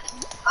going.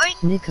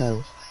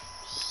 Nico.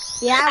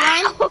 Yeah,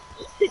 Ryan. Ow.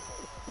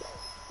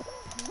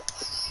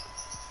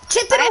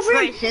 Tipped it That's over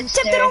my in.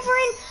 sister. Tipped it over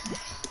in.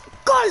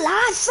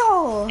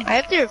 Golazo. I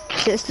have their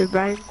sister,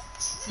 Brian.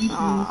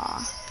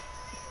 Aw.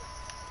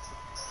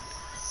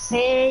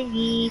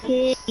 Piggy.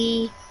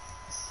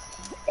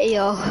 Hey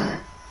yo.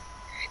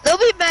 Don't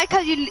be mad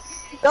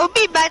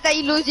that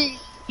you lose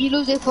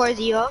it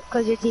 4-0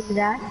 because your team is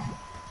ass.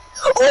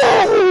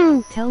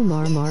 Oh! Tell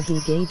Marmar he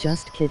gay.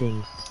 Just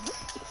kidding.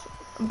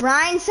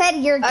 Brian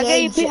said you're I'll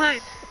gay. get you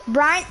behind.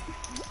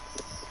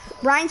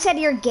 Brian said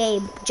you're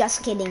gay.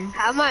 Just kidding.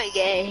 How am I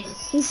gay?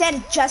 He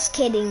said just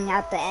kidding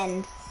at the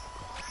end.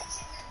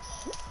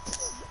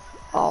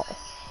 Oh.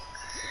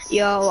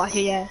 Yo, watch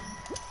it, yeah.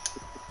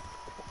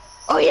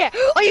 Oh yeah!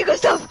 Oh yeah, good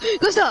stuff!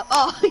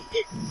 Oh!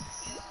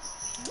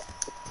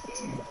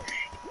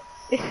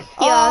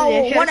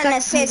 Oh, what an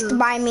assist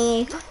by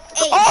me.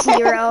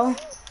 8-0.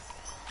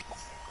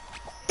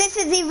 This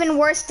is even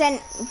worse than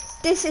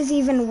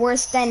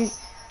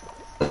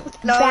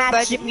No,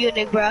 Batch. Bayern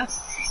Munich, bro.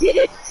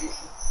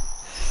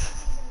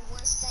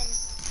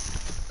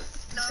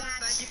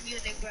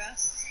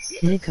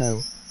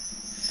 Nico.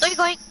 I'm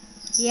going.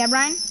 Yeah,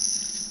 Brian?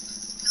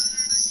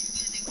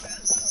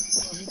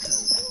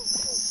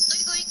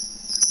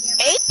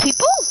 8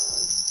 people?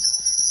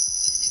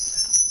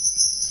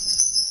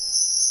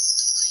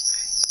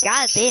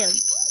 God damn.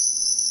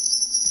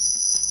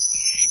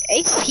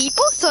 8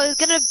 people, so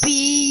it's gonna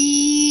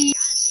be...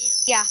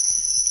 Yeah.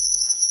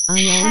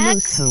 I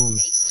almost home.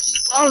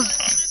 Of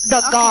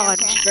the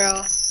gods, okay.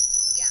 bro.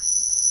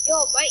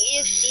 Yo, my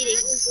ear's bleeding.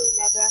 Who's doing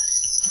that, bro?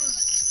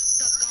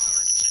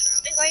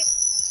 Anyway.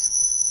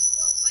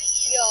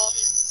 Yo,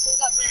 who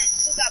got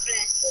blessed? Who got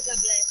blessed? Who got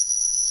blessed?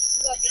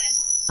 Who got blessed?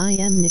 I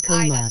am Nico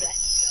I got Mod. blessed.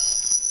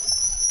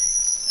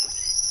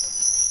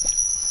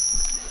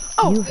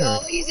 Oh. You Yo,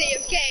 hurt. he's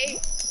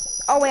AFK.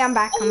 Oh wait, I'm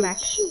back. I'm back.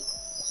 Shoot.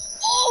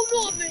 Oh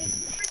no, man.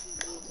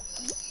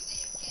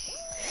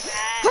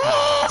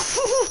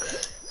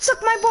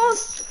 Suck my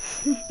balls.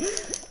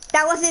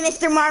 That wasn't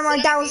Mr.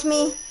 Marmor. That was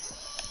me.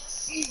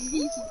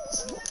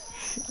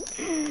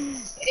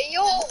 Hey,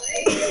 yo.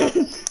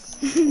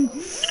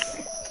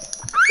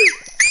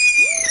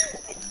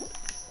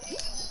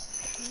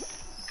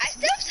 I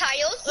still have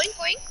tiles. Oink,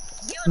 oink.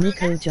 You don't know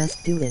Nico, that?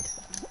 just do it.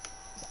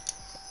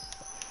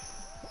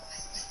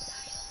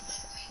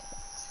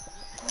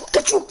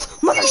 The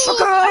truth, mother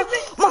trucker,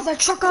 mother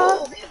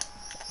trucker.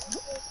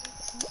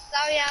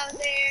 Sorry out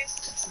there.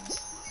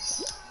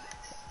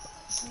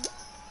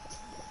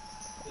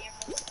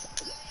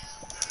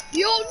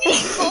 Yo,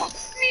 Nico!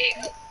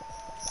 Nico!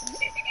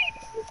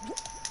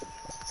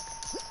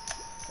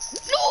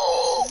 No!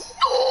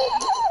 No!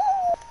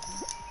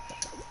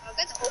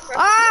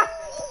 Ah!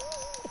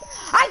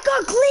 I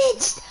got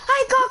glitched.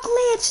 I got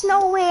glitched.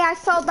 No way. I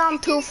fell down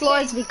 2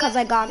 floors because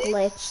I got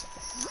glitched.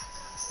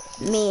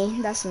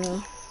 Me. That's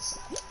me.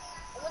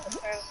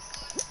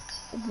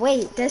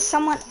 Wait, there's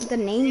someone. The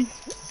name.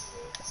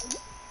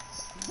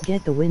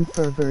 Get the win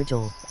for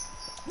Virgil.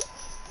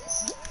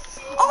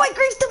 Oh, I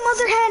greased the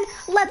mother hen.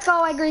 Let's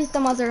go. I greased the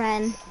mother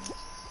hen.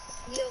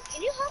 Yo,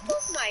 can you hop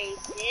off my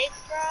dick,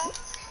 bro?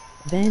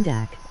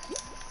 Vandak.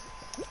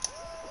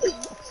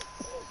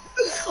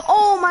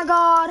 Oh my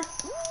god.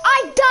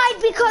 I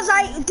died because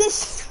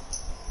this.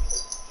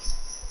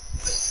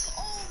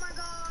 Oh my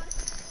god.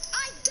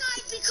 I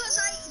died because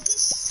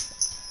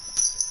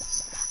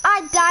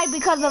I died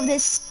because of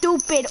this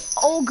stupid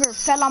ogre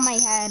fell on my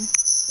head.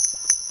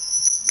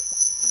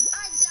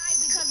 I died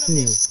because of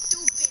New. this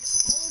stupid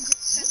ogre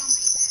fell on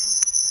my head.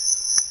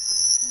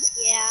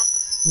 Yeah.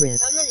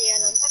 Rip. I'm not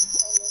yet. I'm talking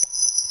to you.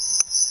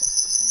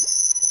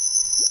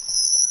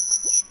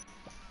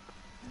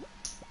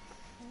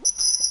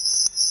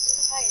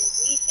 Why is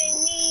leaving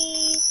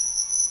me?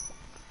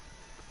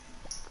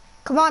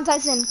 Come on,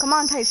 Tyson. Come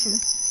on, Tyson.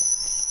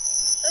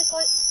 Oink,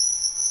 oink.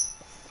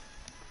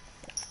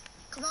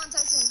 Come on,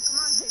 Tyson. Come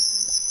on, Tyson.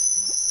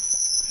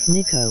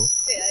 Nico.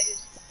 Wait, I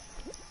just...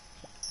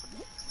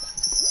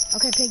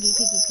 Okay, piggy.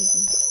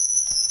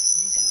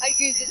 I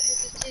agree with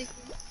this too.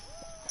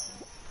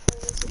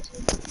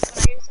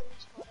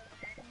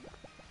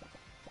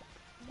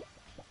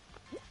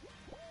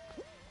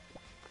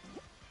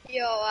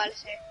 Yo,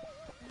 Alistair.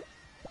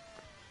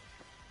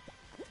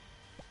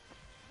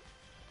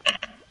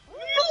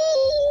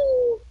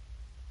 No!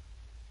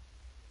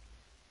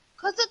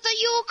 Cause I thought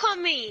you were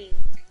coming.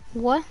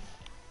 What?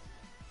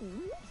 Yeah,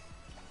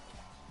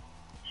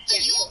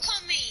 you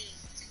coming.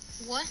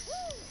 What?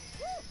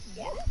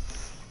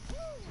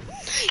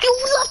 You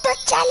let the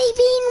jelly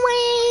bean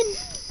win!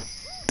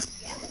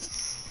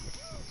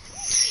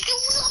 You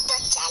let the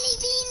jelly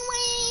bean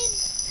win!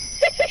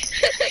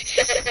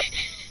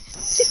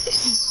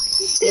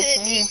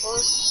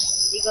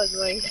 Nico's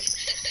voice.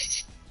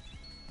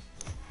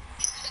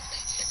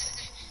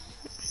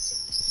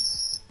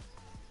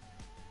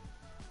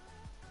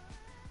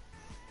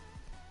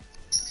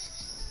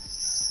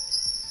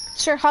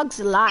 Sure hugs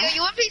a lot. Yo,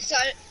 you want to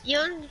start? You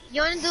want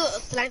to do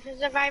Plants for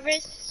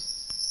Survivors?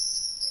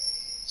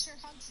 Sure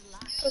hugs a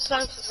lot.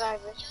 Plants for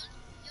Survivors.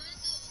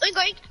 Oink,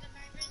 oink.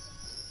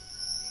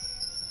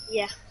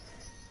 Yeah.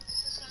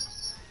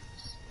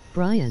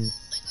 Brian.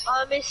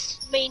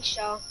 It's main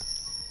show.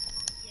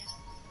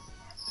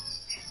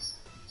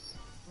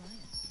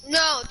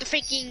 No, the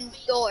freaking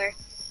door.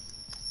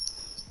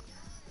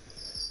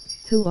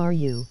 Who are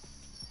you?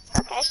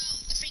 Okay.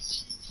 The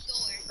freaking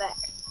door. Back.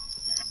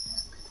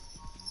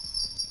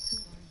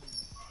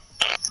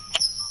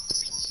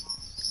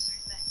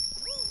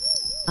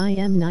 I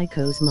am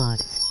Nico's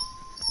mod.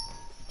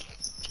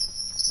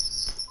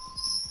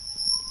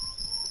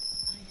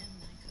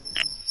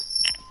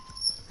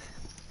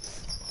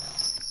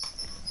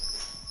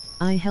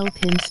 I help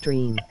him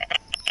stream.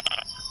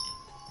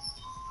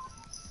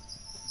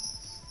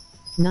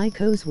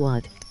 Nico's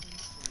what?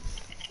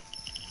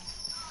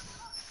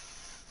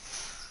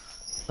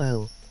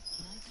 Oh.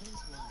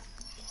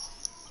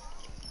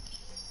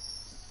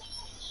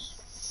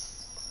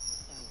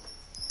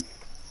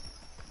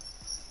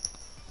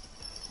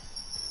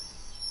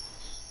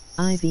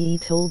 Ivy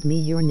told me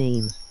your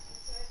name.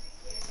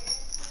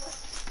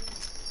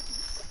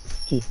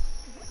 He.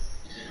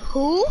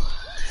 Who?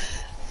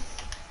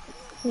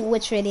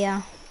 Which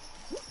video?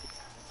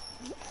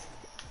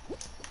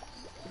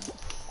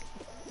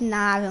 Nah,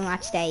 I haven't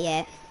watched that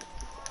yet.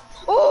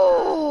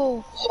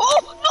 Oh!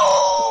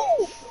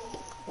 Oh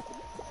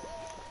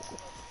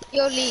no!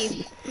 Yo,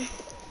 leave.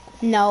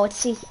 No, it's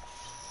C.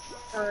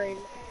 Fine.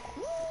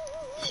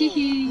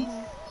 Hehe.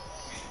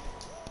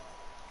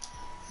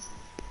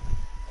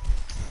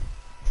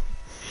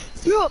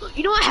 Bro,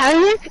 you know what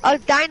happened? A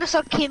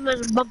dinosaur came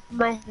and bumped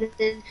my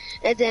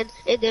head,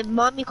 and then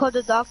mommy called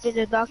the doctor, and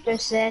the doctor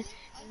said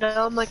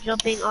no more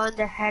jumping on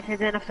their head, and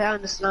then I fell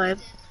in the slime.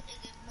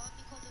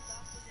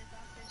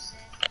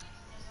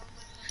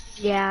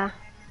 Yeah.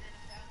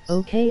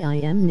 Okay, I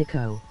am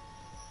Nico.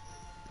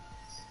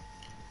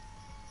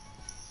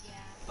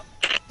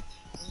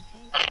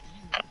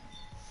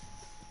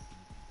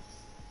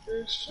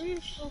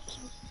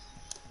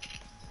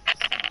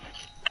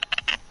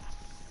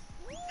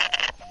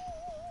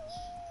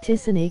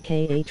 Tissan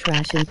aka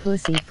Trash and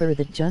Pussy for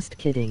the just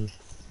kidding.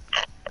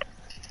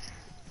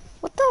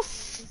 What the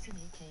f-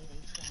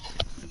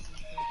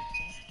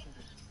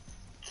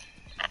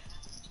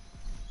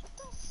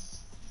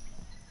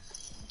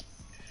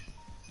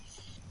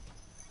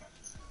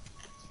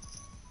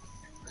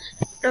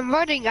 I'm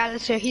voting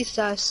Alistair, he's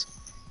sus.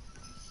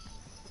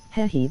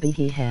 Hehe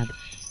behe heb.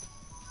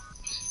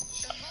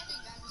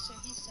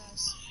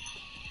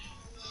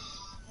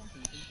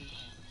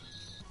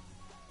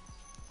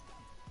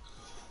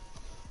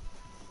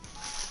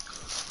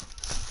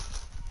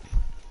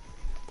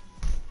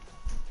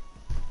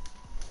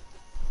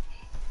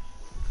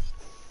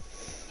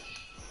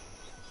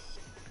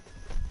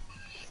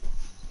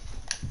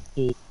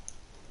 E.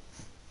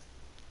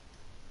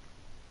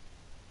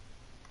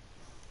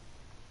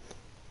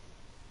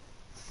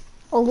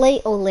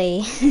 Ole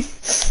ole.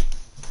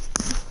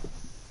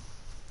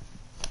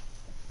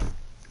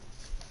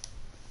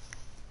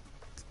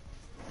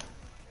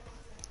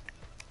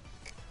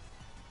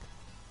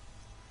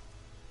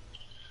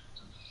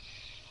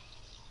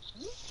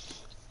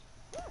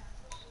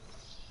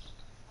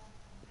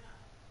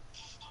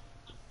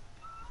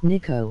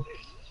 Nico.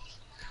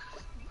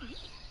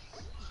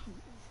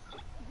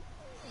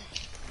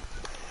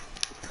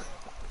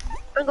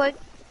 I'm going,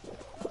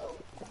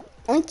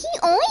 Oinky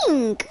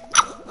oink.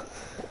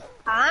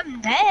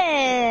 I'm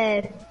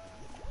dead.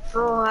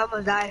 Oh, I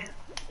almost died.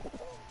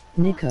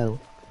 Nico.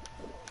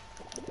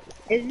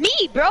 It's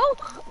me, bro.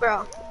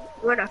 Bro,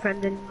 we're not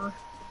friends anymore.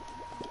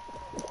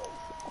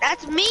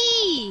 That's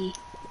me.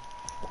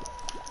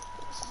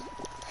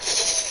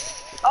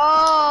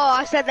 Oh,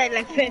 I said that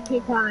like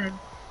 15 times.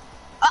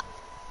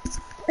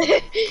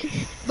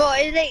 Bro,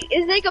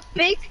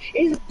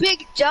 it's a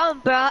big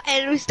jump, bro,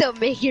 and we still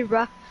make it,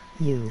 bro.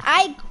 You.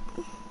 I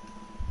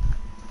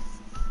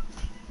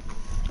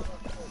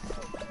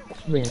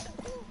Rip.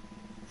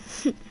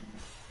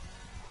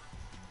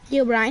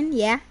 you Brian,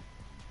 yeah.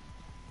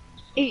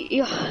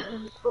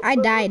 I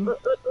died.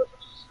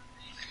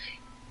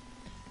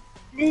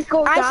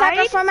 Nico I died?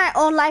 sacrificed my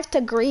own life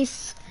to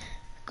grief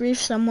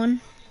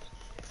someone.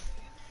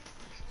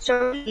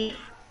 Sorry.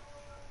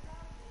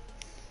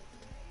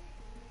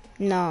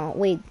 No,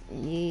 wait,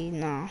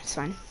 no, it's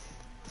fine.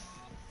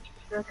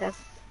 Okay.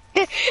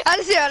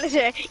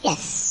 Honestly.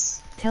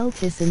 Yes. Tell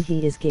Tissan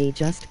he is gay,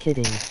 just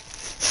kidding.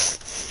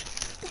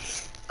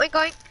 Oink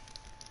oink.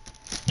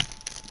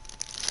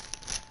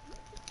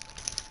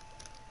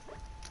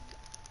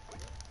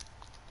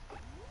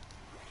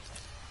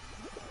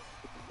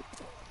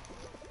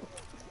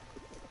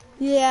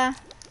 Yeah.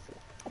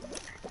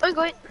 Oink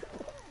oink.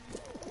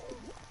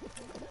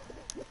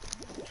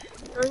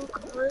 Oink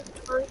oink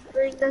oink.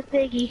 Bring the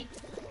piggy.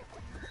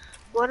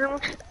 What am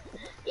I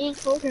eating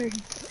colder?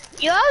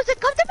 Yo,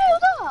 come to me,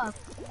 hold up.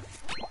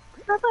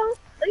 Stop out.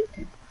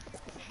 Oink.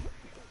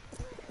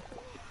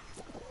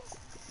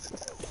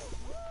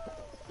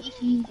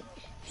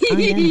 I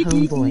am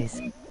homeboys.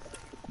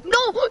 No,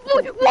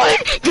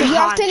 what? You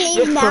have to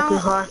leave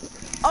now.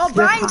 Oh,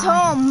 Brian's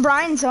home.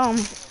 Brian's home.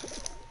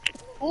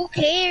 Who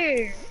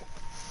cares?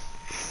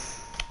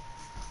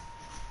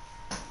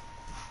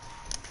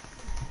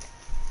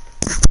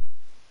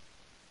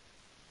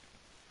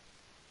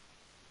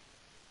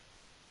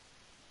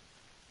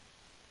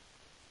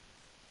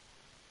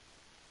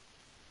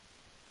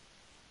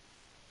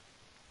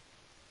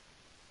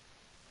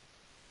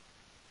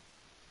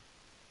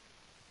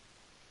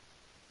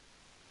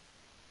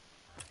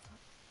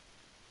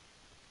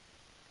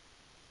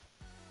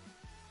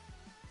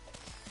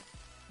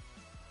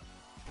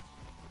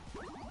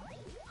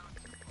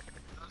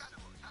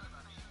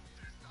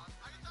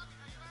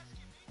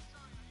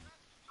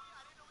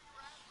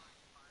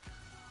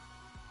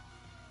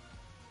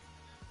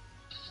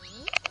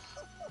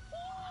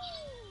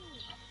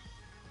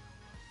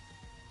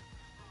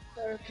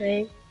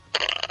 Okay.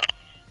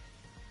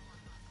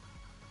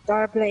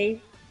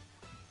 Starplay.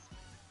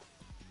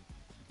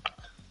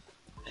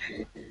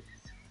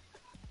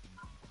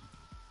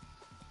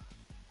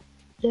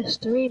 Just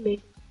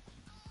streaming.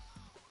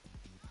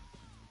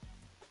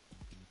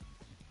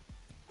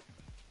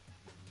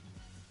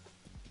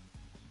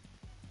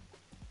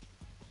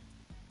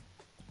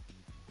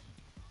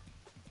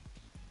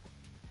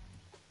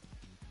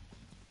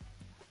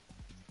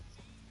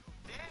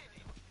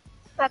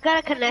 I got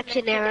a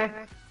connection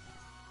error.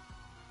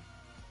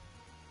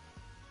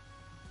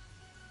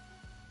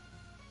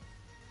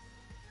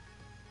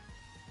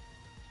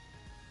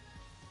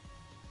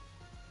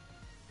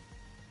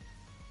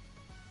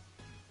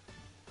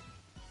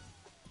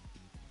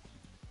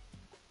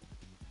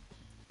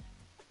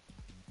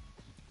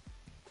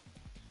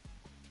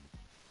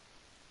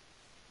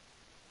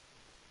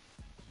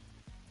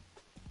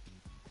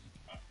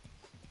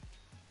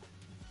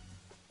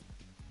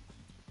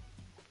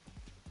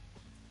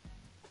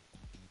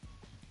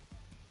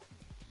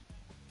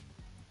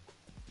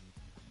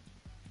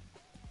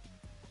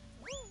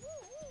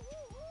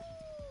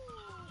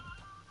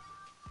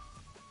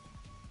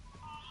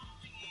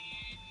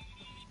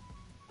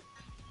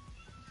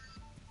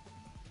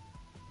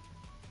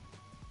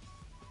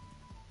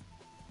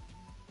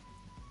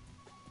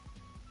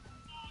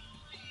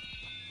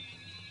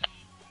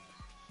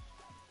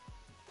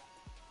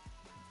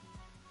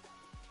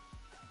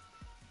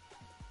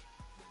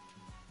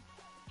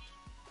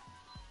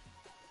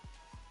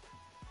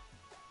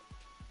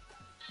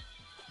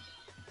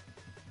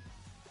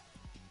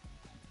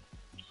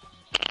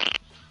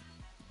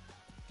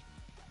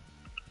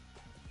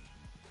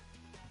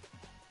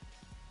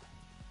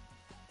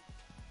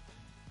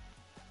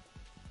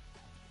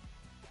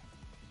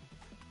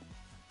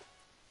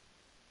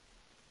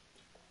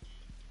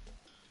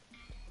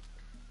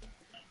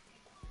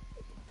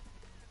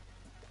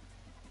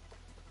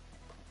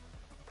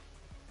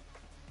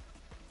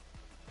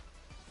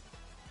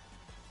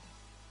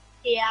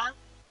 Yeah.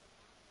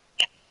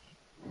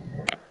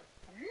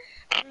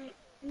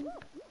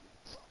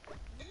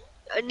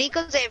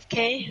 Nico's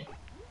AFK.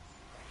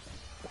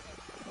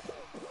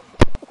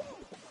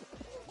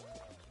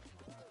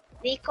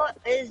 Nico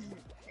is.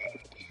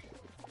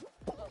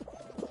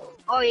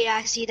 Oh yeah,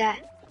 I see that.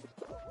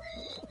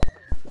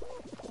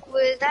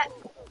 What is that?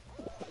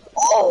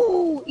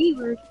 Oh,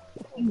 Eward.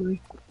 Eward.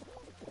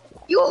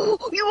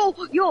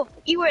 Yo,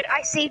 Eward,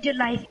 I saved your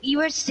life.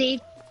 Eward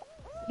saved.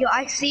 Yo,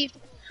 I saved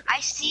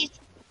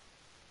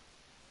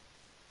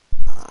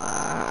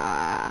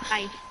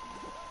life.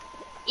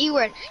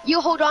 Eward,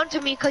 you hold on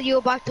to me because you're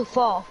about to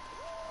fall.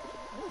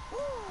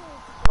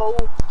 Oh,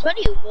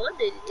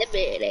 21 is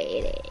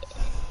eliminated.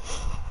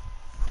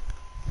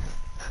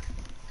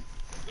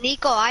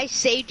 Nico, I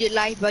saved your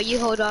life, but you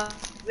hold on.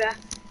 Yeah.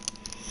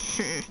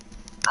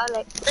 I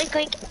like,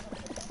 oink.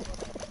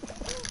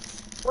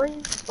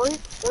 Oink, oink,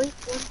 oink,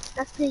 oink.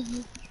 That's the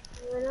you.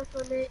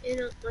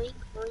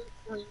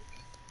 Oink.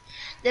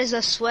 There's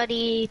a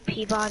sweaty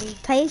Peabody.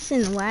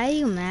 Tyson, why are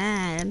you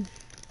mad?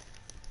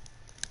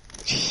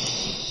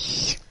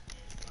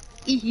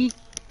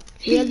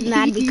 You're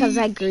mad because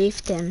I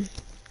griefed him.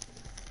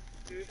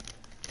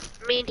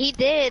 I mean, he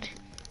did.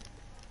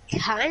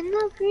 Kind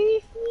of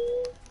grief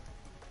me.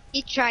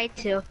 He tried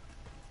to.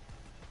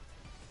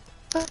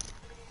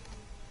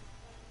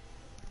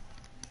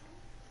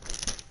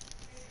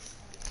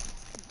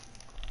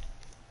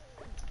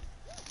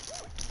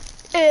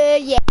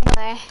 Yeah,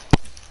 boy.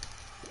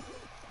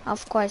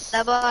 Of course.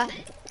 The boy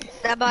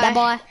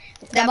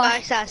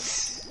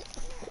sus.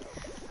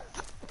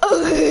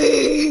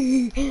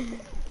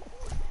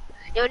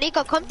 Yo,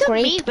 Nico, come to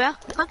Grape. me, bro.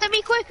 Come to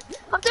me quick.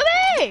 Come to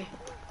me.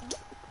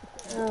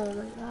 Oh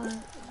my god.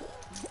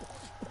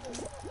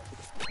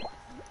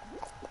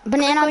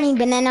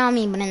 Banana on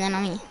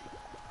me.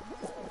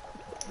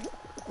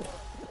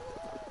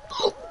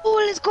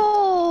 Oh, let's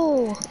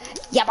go.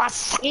 Yeah,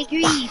 boss.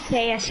 Agree,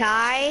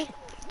 KSI.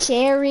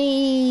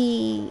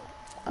 Cherry,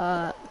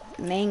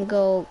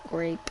 mango,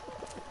 grape.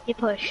 He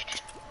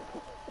pushed.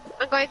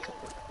 I'm going.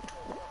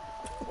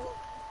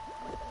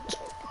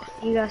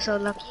 You got so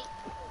lucky.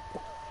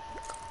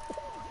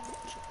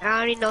 I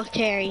already know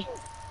cherry.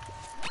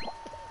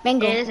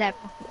 Mango. It is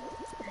apple.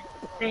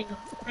 Mango.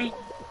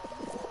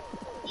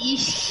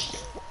 Yeesh.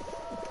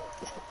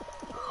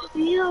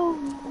 Yo.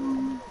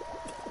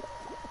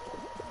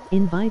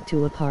 Invite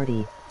to a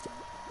party.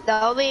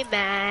 Don't be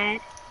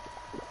mad.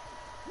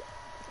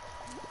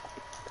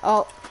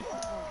 Oh,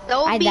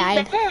 Don't I be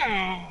died.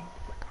 mad.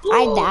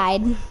 I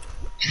died.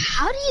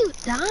 How do you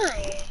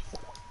die?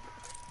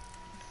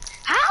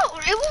 How?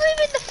 It wasn't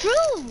even the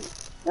fruit.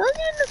 It wasn't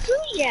even the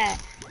fruit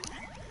yet.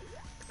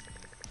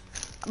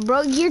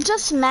 Bro, you're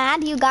just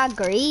mad you got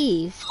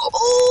grief.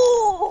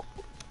 Oh!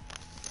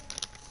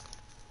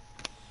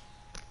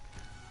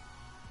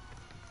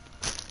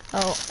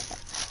 Oh.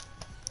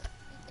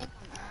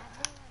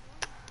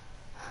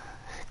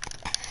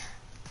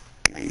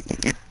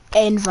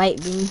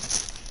 Invite me.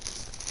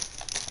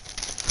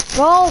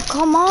 Bro,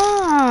 come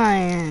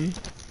on.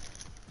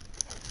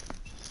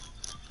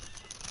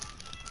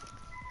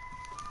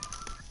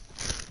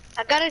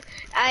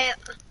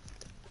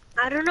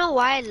 I don't know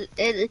why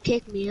it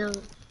kicked me out.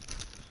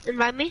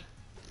 Invite me?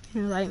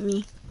 Invite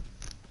me.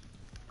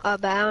 Oh,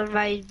 but I'll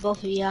invite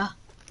both of y'all.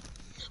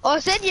 Oh,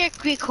 it said you're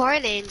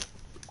recording.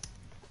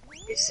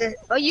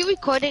 Are you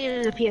recording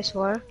in the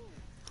PS4?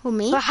 Who,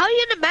 me? But how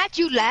you in the match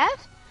you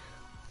left?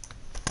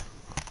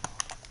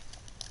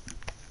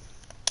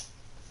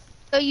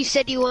 So you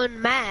said you weren't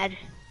mad.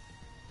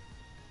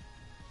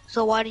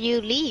 So why did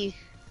you leave?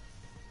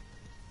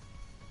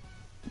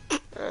 Oh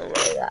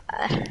my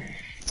god.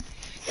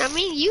 I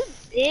mean, you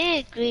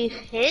did grief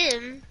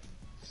him.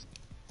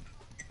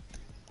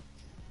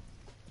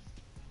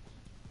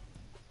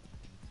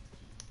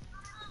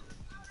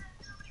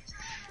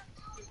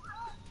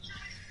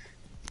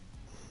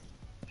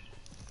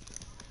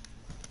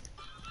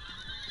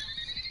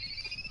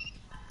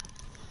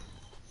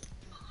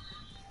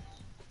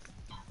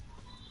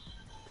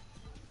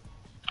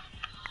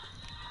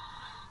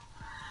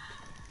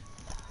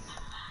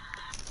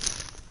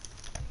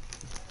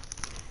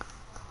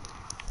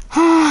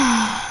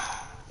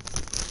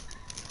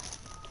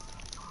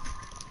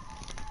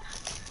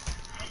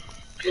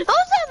 What's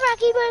up,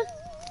 Rocky, bro?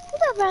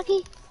 What's up,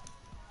 Rocky?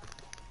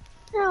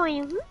 How are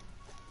you?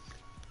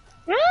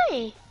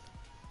 Right.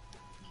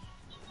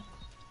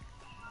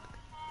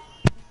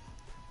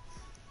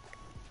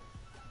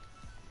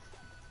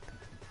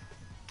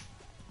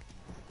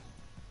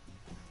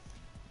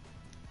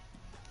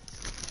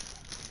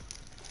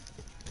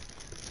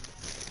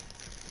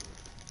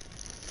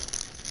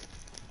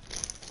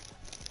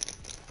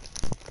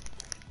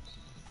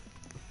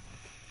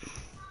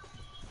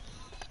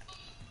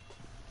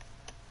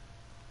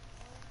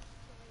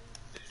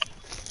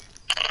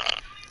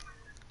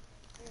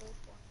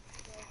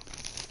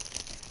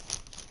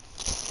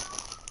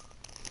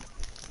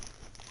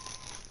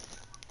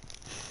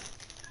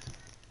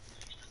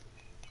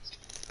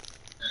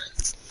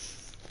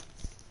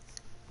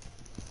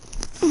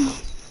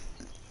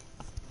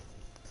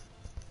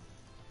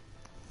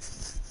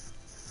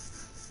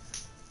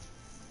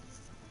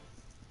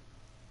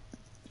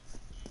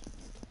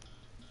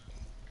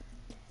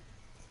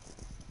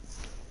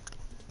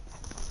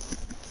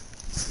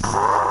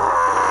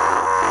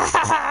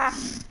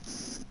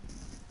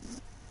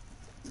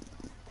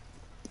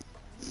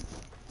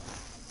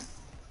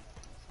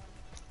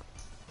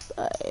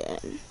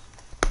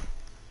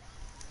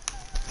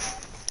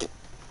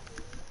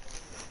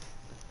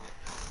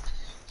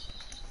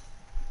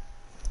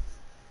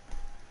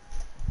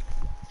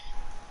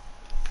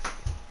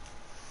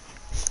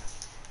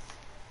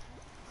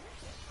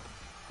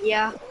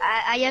 Yeah,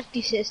 I have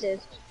two sisters.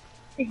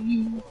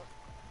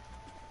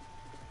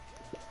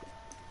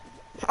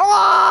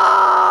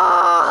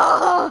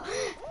 Oh! I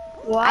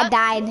What?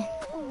 died.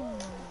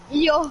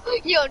 Yo,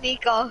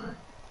 Nico.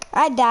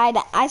 I died.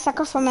 I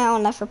sacrificed my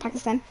own life for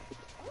Pakistan.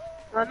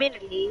 I'm in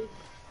the league.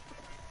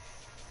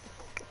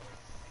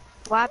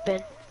 What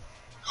happened?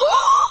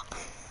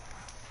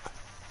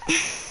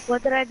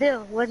 What did I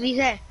do? What did he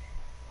say?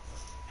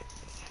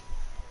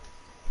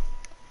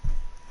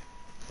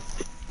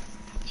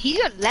 He's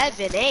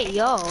 11, hey,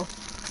 yo.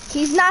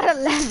 He's not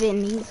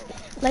 11. He's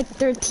like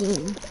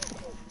 13.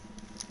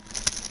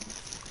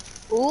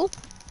 Who?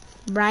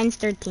 Brian's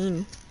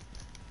 13.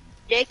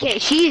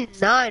 JK,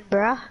 she's 9,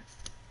 bruh.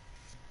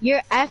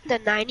 You're after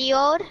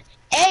 9-year-old?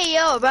 Hey,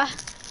 yo, bruh.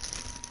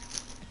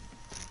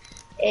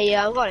 Hey,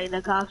 yo, I'm going in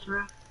the cops,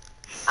 bruh.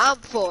 I'm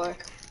 4.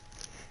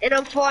 And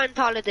I'm 4 and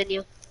taller than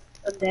you.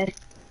 I'm dead.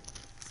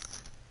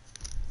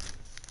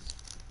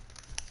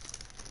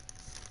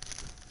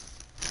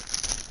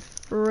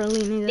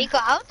 Really neither. Nico,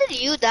 how did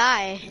you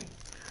die?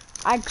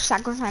 I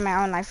sacrificed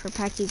my own life for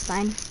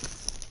Pakistan.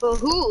 For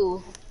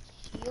who?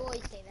 You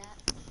always say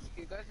that.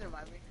 You guys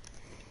remind me.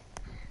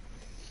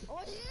 Oh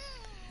yeah!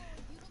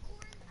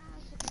 Unicorn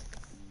ass.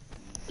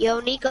 Yo,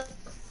 Nico,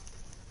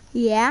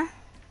 Yeah?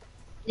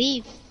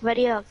 leave.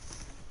 Ready up.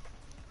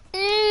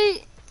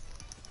 Hey,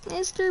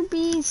 Mr.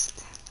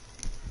 Beast.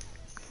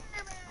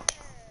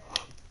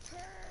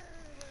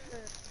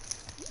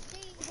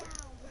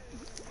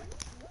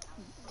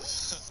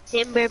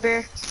 Tim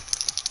Berber.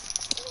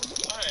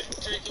 Alright,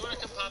 Drake, you wanna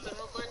come pop in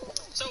real quick?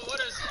 So what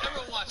is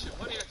everyone watching?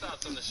 What are your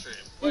thoughts on the stream?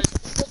 What,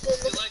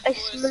 you like I boys?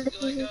 smell the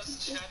You like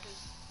us chatting?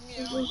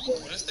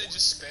 What if they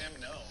just spam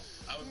no?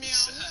 I would be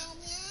sad.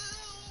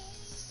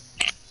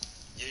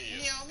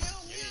 Yeah.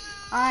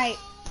 Alright,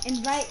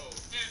 invite. Oh,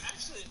 yeah,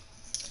 actually,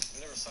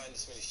 I've never signed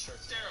this many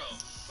shirts. Daryl,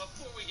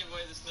 before we give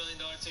away this $1 million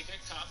ticket,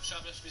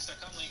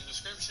 shop.msbeast.com, link in the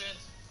description.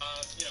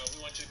 We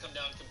want you to come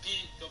down and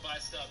compete, go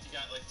buy stuff. You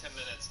got like 10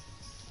 minutes.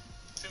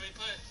 Should we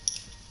put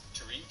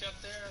Tariq up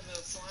there in the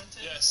slime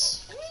tank?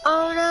 Yes.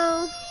 Oh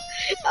no.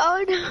 Oh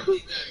no. That'd be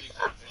kind of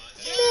fun.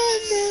 No.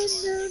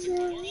 We're all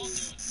doing it.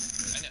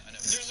 I know.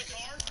 There's a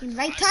car.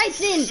 Invite There's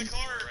Tyson. a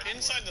car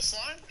inside the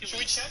slime. Should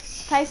we check?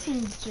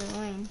 Tyson's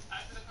joined.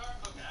 After the car?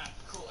 Okay,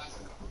 cool.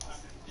 After the car.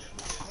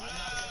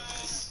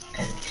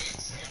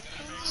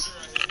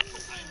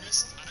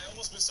 I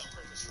almost missed on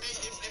purpose.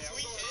 Hey, if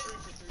we hit,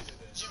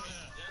 Jimmy,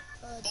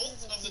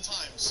 both of the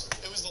times,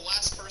 it was the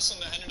last person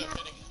that ended up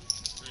hitting it.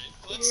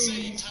 Let's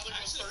say Tyler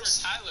was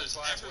first. Tyler's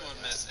everyone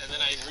missed, and then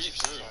I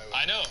re-threw.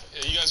 I know.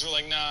 You guys were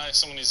like, nah,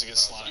 someone needs to get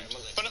slimed.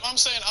 But I'm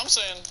saying,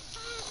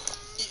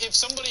 if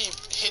somebody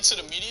hits it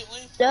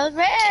immediately, Just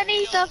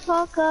ready to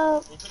fuck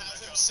up. we put have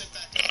him sit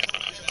back up and do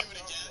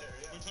it again.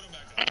 We put him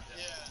back up.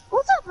 Yeah.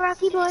 What's up,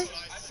 Rocky boy? I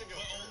figure.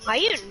 Why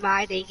you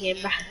inviting him?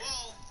 Well,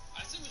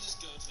 I think we just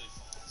go till he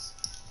falls.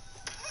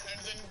 and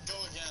then go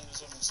again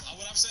is what I'm saying.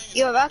 What I'm saying is,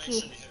 You're make lucky.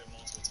 sure we hit it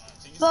multiple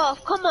times. Bro,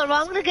 come on, bro.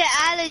 I'm gonna get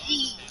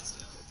allergy.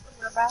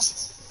 Like mine.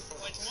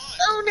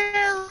 Oh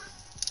no.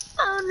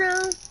 Oh no.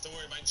 Don't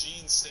worry, my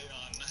jeans stayed on.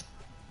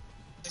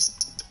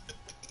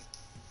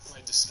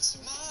 My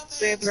disgusting.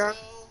 Berber.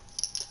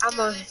 I'm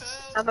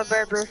a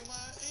Berber.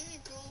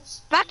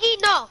 Rocky,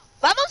 no.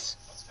 Vamos.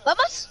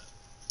 Vamos.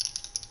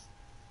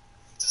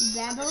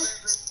 Bambo?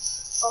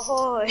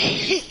 Ahoy.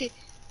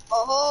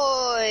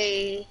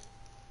 Ahoy.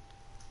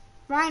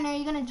 Brian, are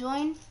you gonna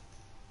join?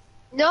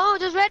 No,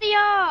 just ready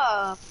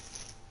up.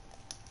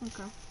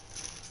 Okay.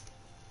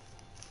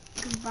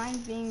 Cause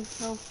Brian's being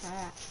so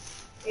fat.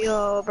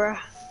 Yo, bro.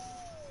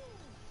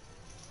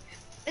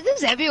 I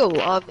think everyone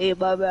want me,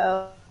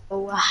 bro.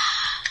 Oh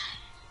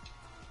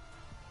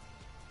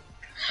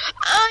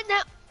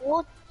no.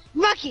 What?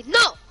 Rocky,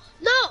 no.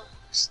 No.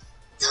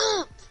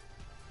 Stop.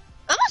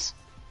 Vamos.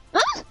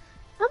 Vamos.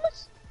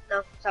 Vamos.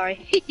 No, sorry.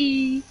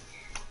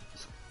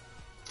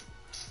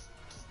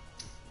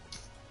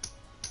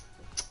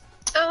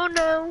 Oh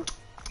no.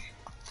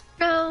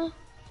 No.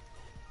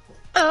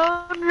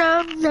 Oh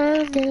no.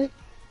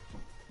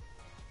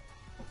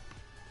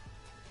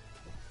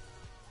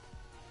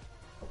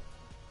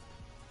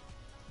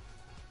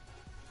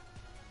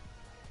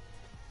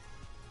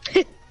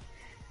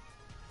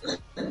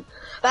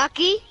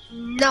 Rocky?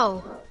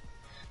 No.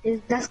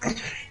 That's good.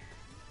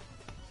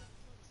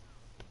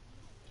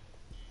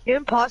 You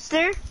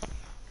imposter?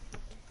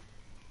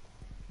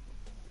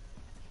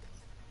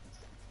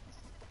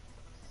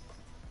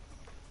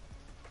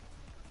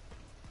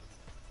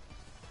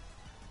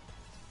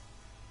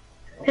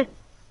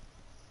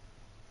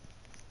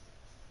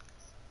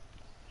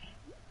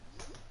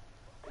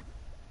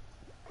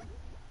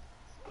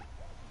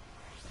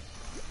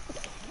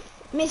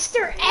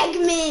 Mr.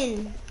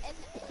 Eggman!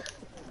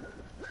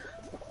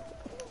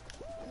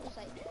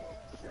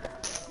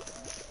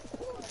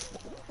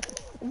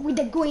 With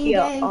the green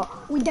Yeah, gang,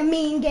 with the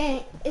main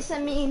gang, it's a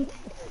main.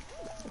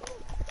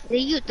 Then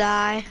you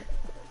die.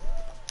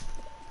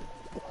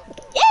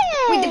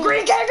 With the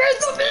green gang,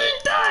 it's a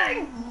main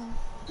thing!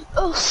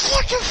 Oh,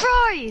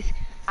 sacrifice!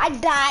 I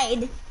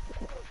died.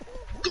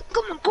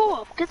 Come on, go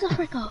up. Get the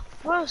frick up.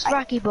 Where's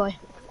Rocky boy?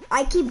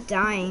 I keep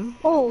dying.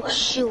 Oh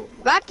shoot.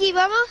 Rocky,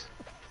 vamos.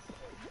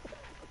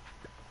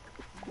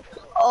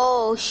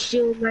 Oh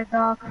shoot, my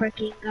dog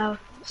freaking out.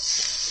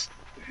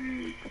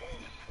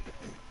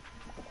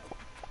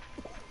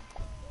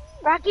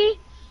 Rocky,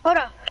 hold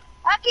up.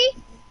 Rocky,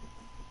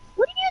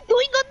 what are you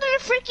doing under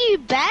the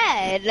freaking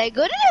bed? Like,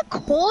 go to the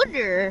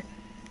corner.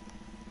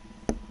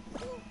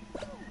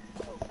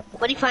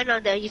 What do you find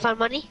on there? You found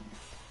money?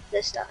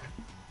 This stuff.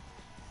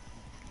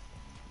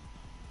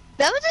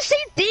 That was the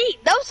same thing.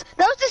 That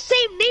was the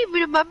same name.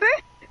 Remember?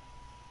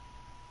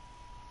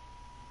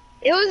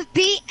 It was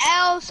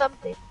DL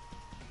something.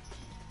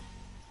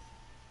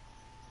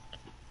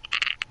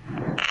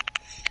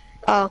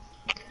 Oh.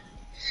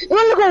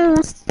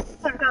 Let's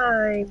go.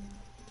 Time.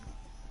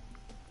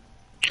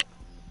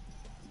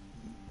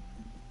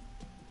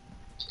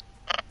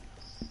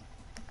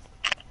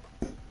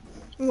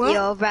 What?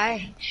 Yo,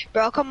 right.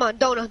 Bro, come on.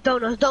 Donuts.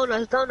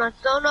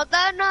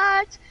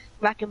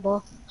 Rack and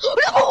ball.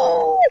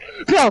 No!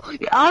 Bro,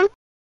 I'll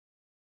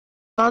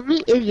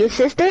mommy is your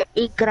sister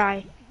and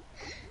cry.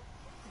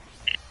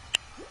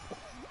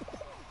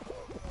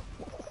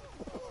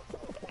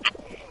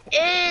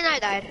 And I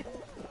died.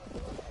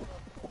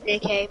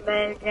 Okay,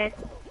 man. Then.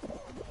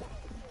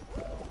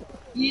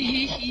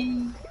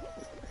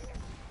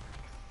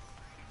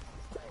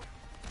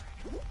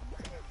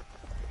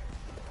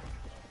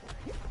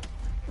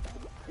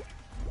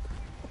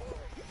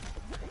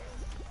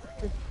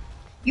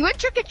 You went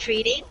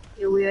trick-or-treating,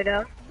 you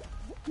weirdo.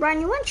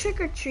 Brian, you went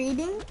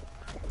trick-or-treating?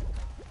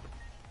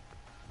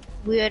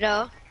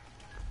 Weirdo.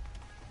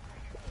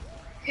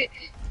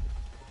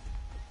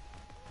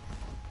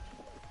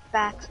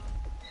 Facts.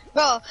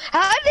 Bro,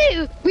 how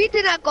did we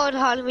did not go to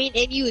Halloween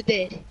and you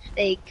did?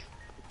 Like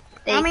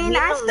I mean, we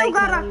I don't still like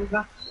got Halloween,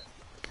 bro.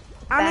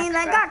 I mean,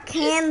 I Facts, got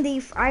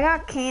candy. I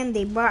got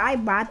candy, but I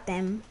bought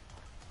them.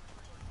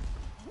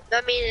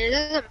 I mean, it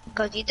doesn't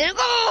because you didn't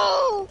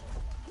go.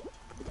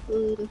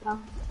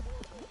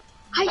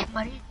 Hi,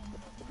 buddy.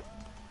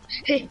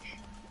 Hey,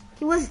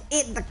 He was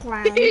it, the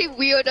clown.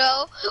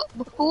 weirdo.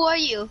 Who are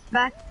you?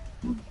 Back.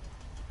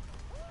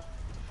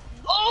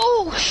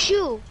 Oh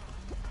shoot!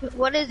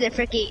 What is it,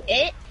 freaking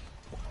it?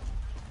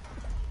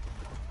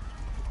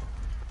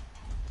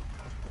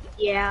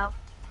 Yeah.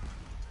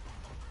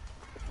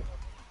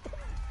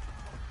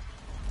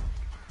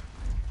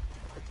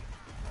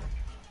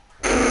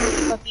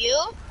 From you?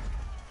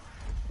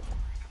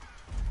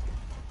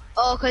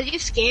 Oh, cause you're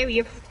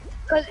scary.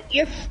 Cause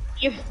your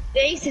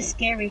face is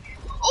scary.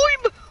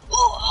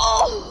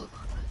 Oh,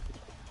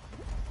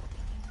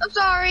 I'm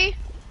sorry.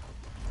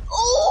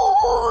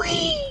 Oh.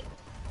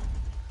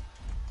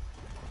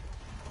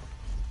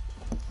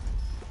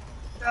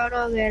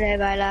 No quiere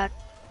bailar.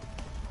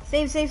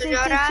 Save.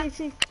 Señora.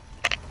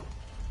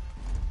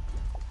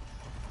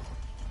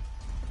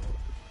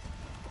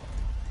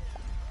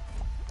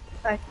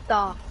 Ahí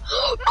está.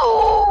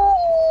 No.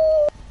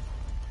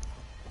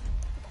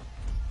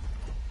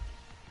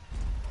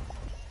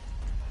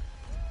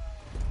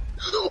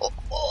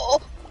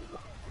 Oh.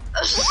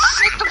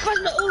 What the fuck?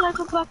 No, like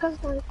a fuck.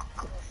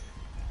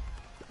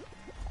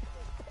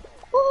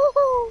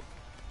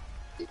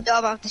 Know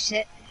about the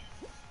shit.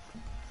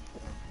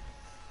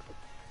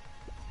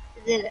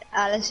 Did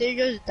Alistair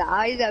just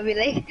die? I'd be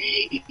like,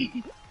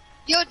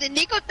 yo, did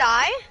Nico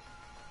die?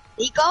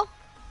 Nico?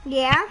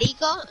 Yeah?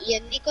 Yeah,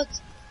 Nico,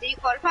 did you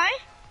qualify?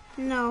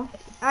 No.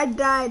 I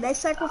died. I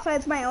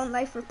sacrificed my own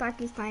life for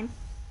Pakistan.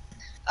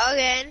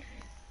 Again.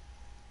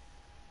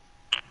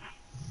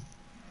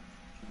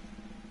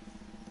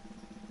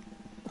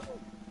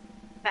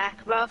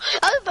 Back, bro.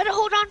 Oh, better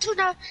hold on to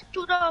the.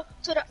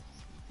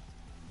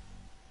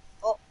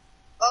 Oh,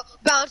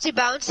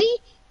 bouncy.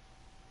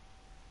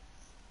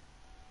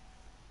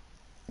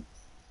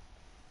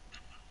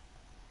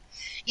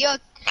 Yo.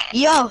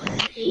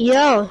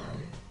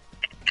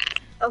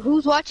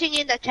 Who's watching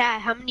in the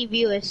chat? How many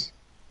viewers?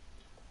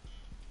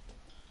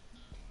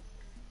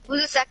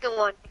 Who's the second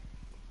one?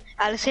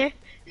 Alistair?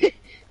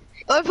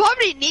 Oh,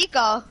 probably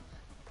Nico.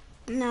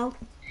 No.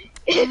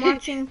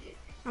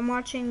 I'm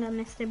watching the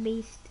Mr.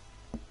 Beast.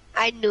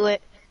 I knew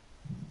it.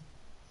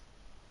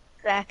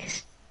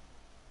 Facts.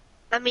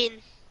 I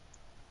mean,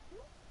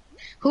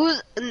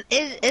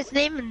 is his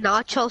name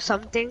Nacho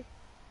something?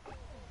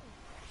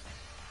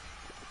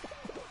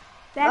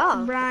 That's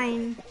Oh.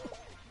 Brian.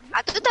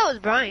 I thought that was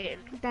Brian.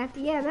 That's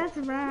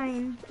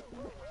Brian.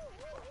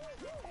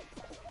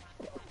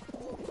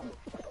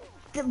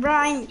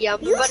 Brian, Yeah,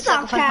 I'm you about to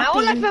stop sacrifice my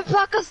whole capping. life in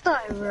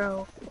Pakistan,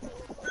 bro.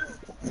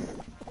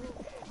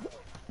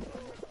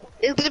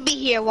 It's gonna be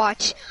here,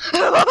 watch.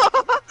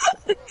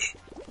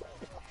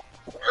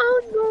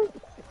 Oh no.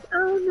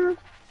 Oh no.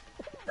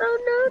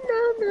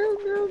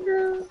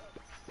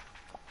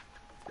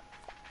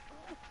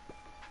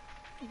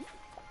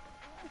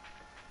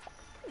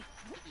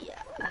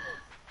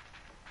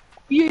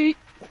 Yeah.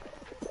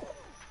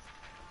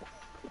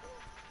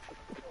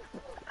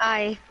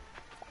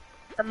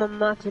 I'm a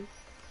muffin.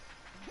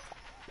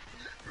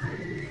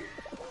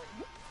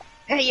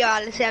 Hey, yo,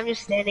 Alice, I'm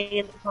just standing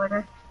in the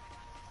corner.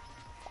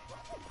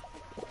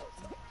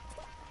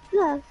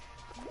 Yeah.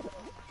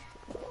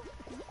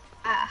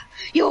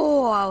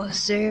 Yo,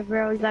 Alice,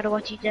 bro, you gotta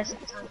watch it just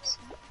sometimes.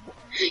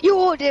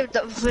 Yo, dude,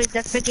 that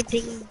freaking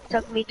thing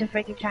took me to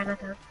freaking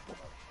Chinatown.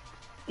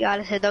 Yo,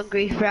 Alice, don't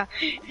grieve, bro.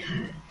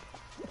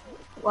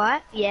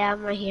 What? Yeah,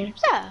 I'm right here.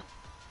 What's up?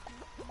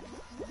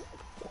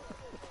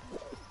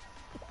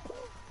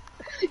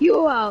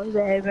 You out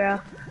there, bro.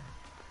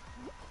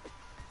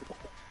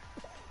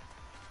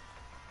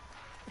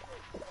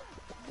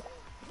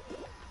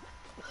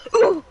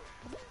 Ooh!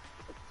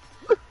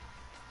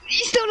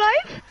 You still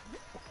alive?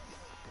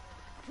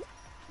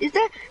 Is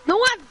there no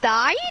one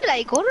died?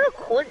 Like, go to the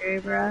corner,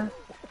 bro.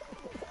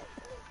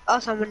 Oh,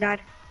 someone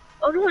died.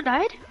 Oh, no one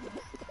died?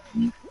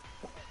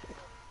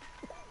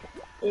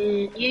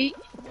 And you?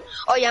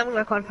 Oh yeah, I'm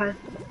gonna qualify.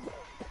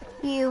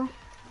 You.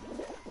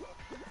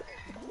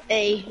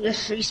 Hey,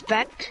 just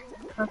respect.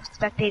 I'm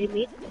spectating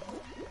me.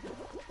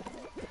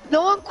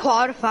 No one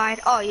qualified.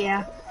 Oh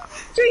yeah.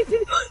 3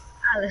 people.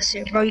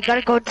 Listen, bro, you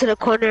gotta go to the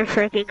corner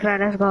freaking car.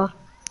 Let's go.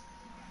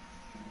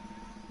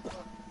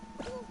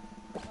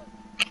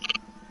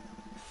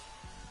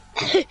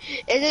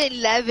 It's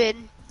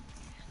 11.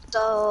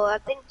 So I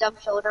think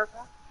jump showdown.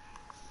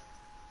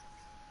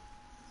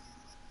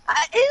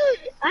 I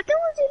think it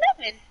was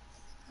 11.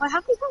 What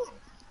happened?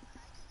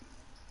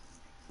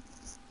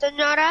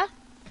 Senora?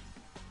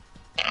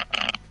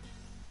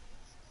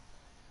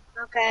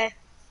 Okay.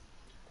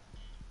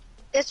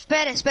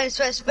 Espera,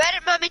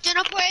 mami, yo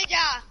no puedo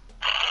ya.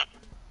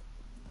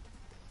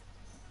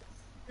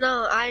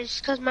 No,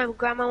 it's cause my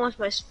grandma wants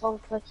my phone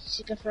for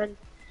she can friend.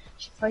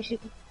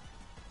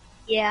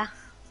 Yeah.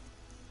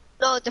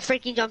 No, the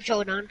freaking jump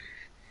showdown.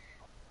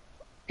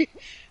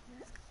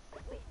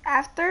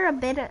 After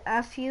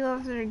a few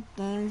of the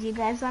games, you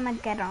guys wanna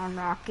get on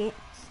Rocket?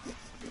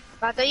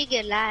 I thought you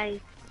get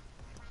live.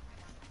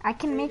 I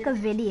can make a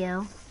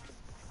video.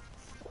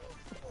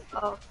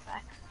 Oh,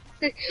 fuck.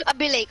 I'll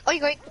be like, oh, you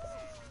going?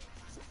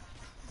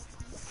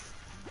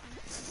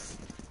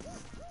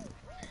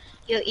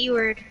 Yo,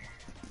 E-word.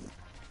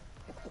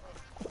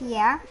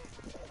 Yeah?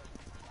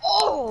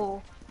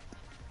 Oh!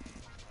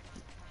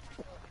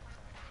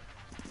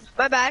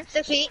 My bad,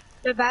 6 feet.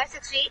 My bad,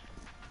 6 feet.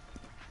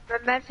 My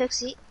bad, 6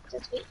 feet.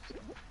 6 feet.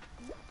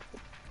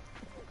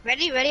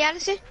 Ready,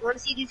 Alistair? You wanna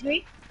see these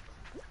three?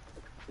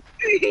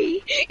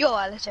 Yo,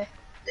 Alistair.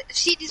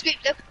 See these three,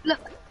 look.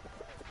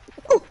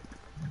 Ooh.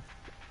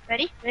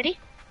 Ready?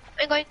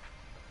 I'm going.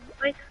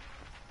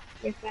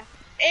 Yes, sir.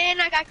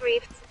 And I got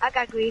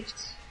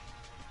griefed.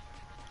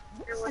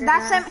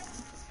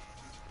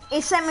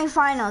 It's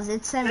semifinals.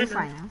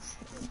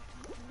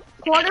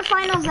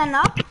 Quarterfinals and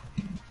up.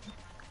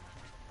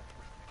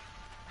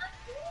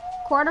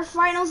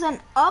 Quarterfinals and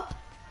up.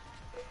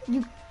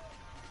 You.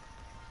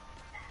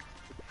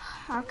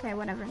 Okay,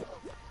 whatever.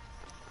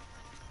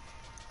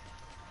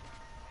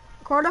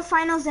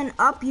 Quarterfinals and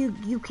up,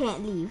 you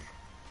can't leave.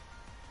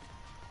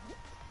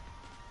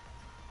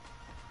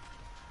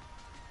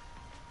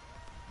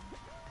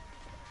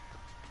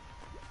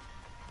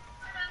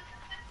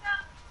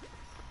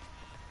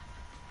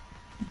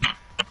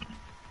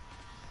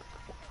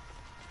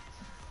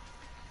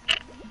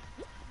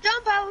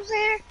 Jump,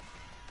 Bowser!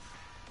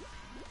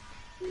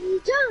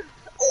 Jump!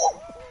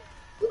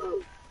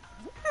 Ooh.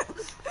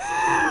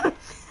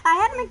 I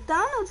had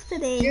McDonald's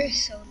today. You're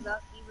so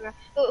lucky, bro.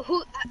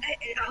 Who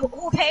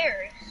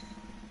cares?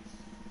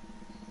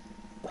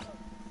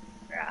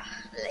 Bruh,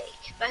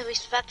 like, my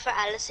respect for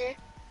Alistair.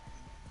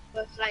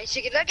 But flying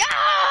chicken like,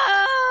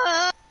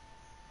 ah!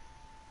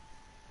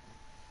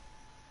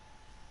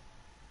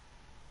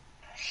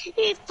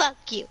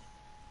 Fuck you.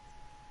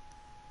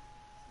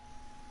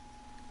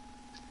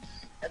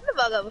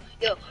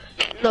 Yo,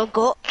 no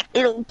go.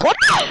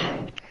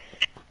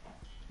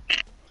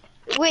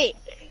 Wait,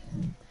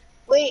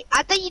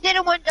 I thought you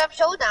didn't want jump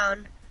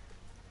showdown.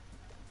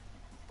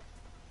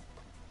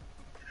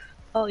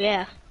 Oh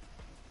yeah.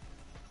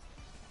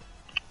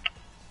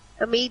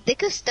 I mean, they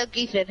could still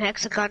grief in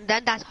Hexagon,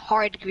 then that's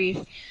hard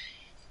grief.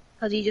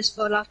 Cause you just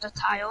fell off the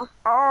tile.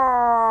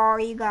 Oh,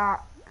 you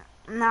got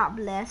not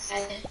blessed.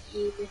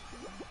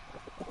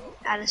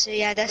 Alistair,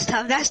 yeah, that's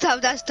tough.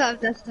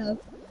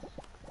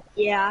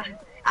 Yeah,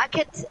 I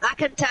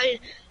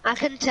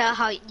can tell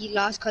how you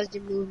lost cause the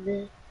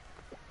movement.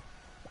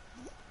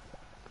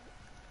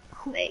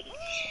 Like,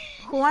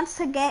 Who wants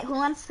to get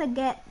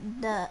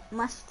the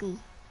musty?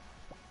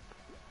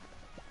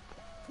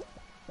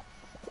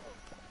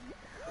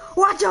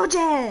 Watch your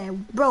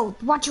jam, bro.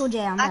 Watch your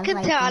jam. I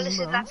can tell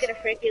Alistair's not gonna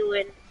freaking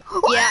win.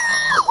 Yeah,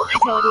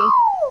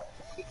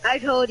 I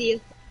told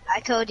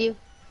you.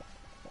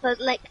 But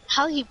like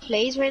how he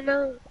plays right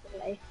now,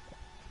 like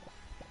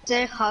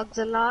Jay hugs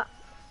a lot.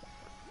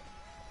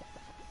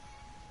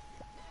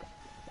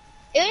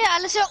 Yeah,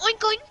 Alistair, oink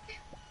oink.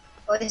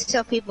 Oh, there's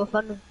still people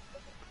fun.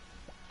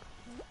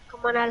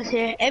 Come on,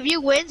 Alistair. If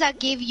you wins, I'll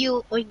give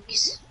you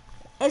oinks.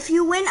 If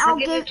you win, I'll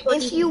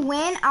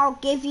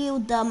give you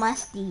the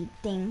musty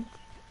thing.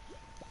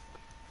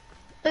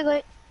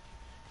 Okay.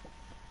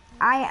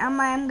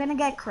 I'm gonna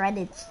get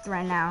credits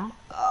right now.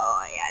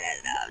 Oh yeah,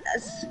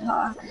 that's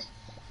Pog.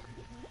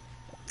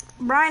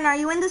 Brian, are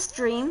you in the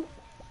stream?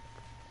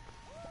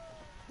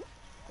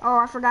 Oh,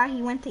 I forgot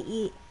he went to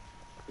eat.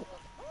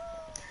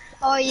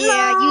 Oh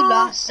yeah, No. you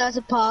lost. That's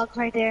a Pog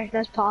right there.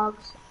 That's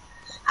Pogs.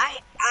 I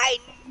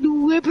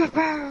knew it. Grab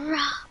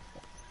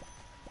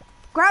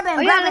him, Oh, yeah, grab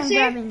him, Alistair?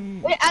 grab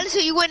him. Wait,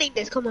 Alistair, you winning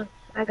this. Come on.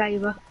 I got you,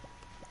 bro.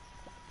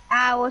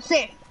 I will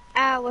sit.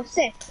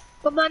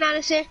 Come on,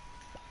 Alistair.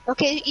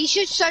 Okay, you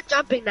should start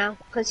jumping now.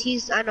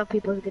 Because I know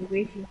people are going to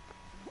grief you.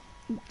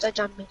 Start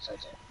jumping.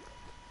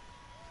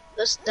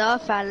 Good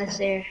stuff,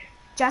 Alistair.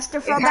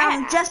 Jester fell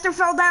down. Jester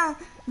fell down.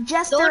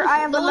 Jester, I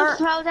have alert.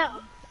 Fell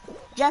down.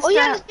 Jester. Oh,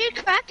 yeah, Alistair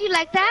cracked you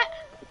like that?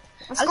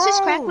 Let's Alistair's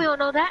go. cracked. We all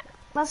know that.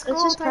 Let's go,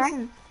 Alistair's cracked.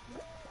 Tyson.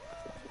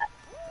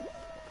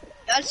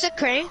 Alistair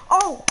cracked.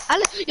 Oh.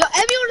 Yo,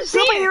 everyone is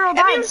there. Superhero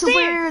died.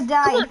 Superhero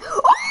died.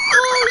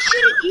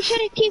 Oh, you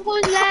should've keep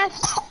going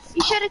left.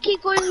 You should've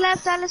keep going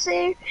left,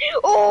 Alistair.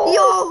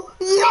 Oh,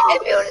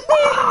 everyone is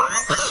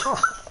there.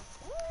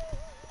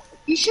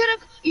 You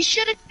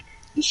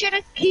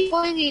should've keep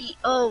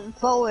going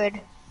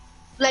forward.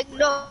 Like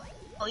no,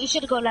 you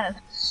should've go left.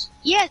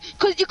 Yeah,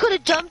 cause you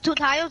could've jumped 2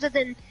 tiles and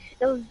then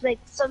there was like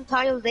some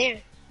tiles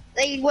there.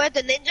 Like where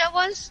the ninja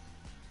was.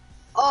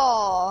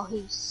 Oh,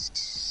 he's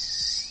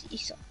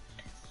so.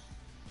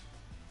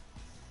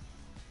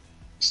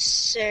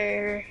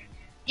 Sir,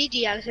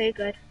 GG, Alistair, you're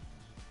good.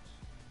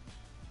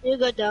 You're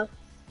good though.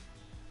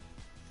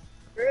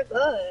 You're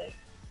good.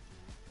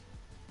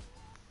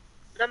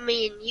 I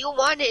mean, you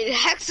wanted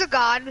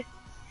Hexagon.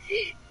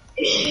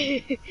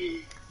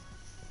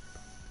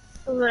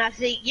 When I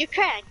say you're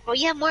cracked, but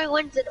you have more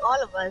wins than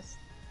all of us.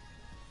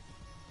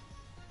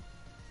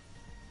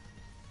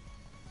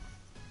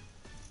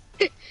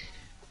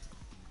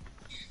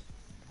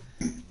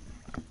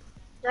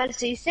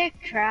 Honestly, you said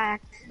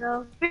cracked,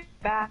 so bring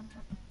it back.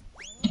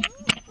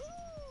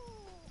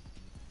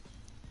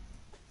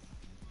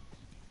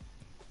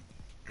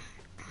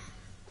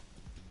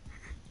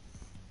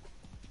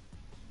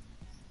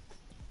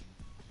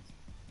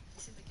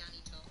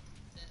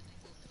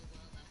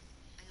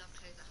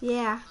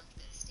 Yeah.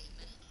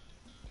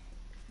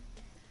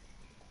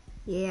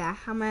 Yeah,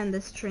 I'm on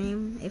the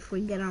stream if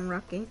we get on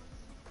Rocket.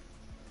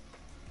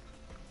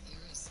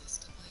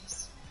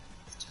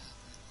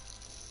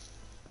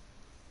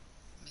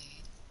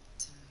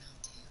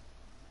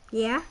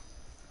 Yeah.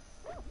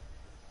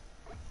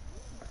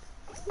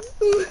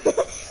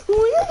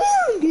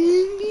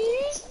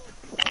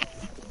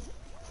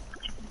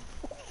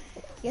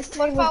 Yesterday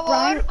Por with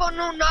Brian. favor, con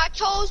un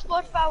nachos,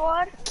 por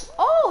favor.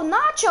 Oh,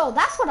 nacho.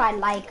 That's what I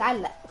like.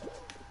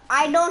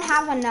 I don't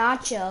have a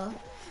nacho.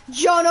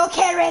 Yo no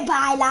quiero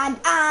bailar.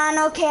 I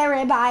no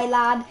quiero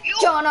bailar.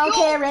 Yo no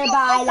quiero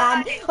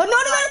bailar. Oh,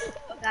 no.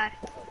 Oh, God.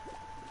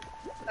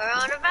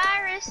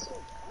 Coronavirus.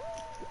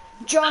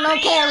 Yo no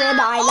quiero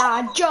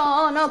bailar.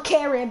 Yo no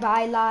quiero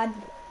bailar.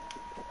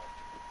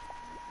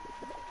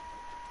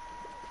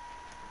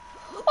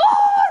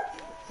 Oh!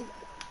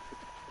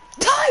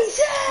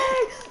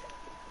 Tyson!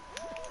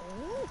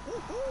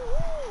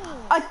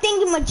 A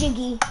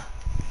thingamajiggy.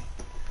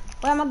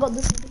 Where am I going?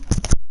 This is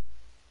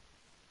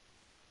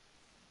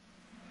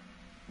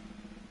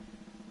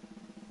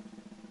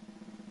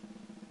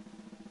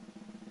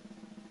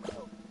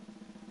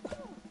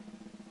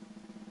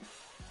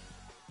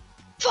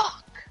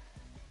Fuck!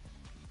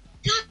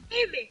 God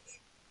damn it!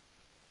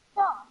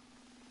 Fuck!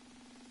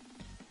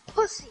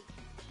 Pussy!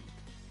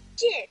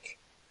 Shit!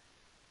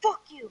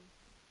 Fuck you!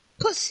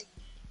 Pussy!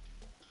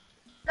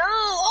 No!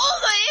 Oh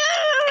my god!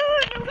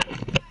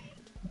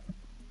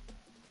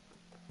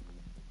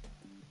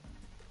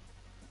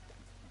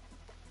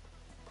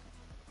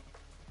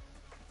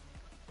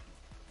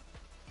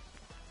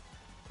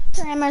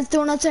 Samus,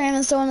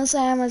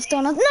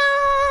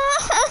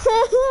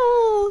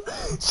 no!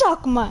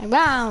 Suck my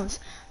rounds.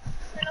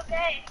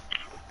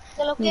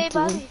 Still okay,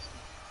 Bobby.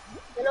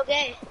 Still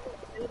okay.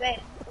 You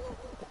need.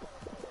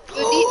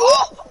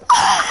 Oh!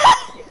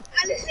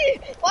 Alice,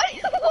 why do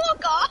you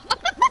walk off?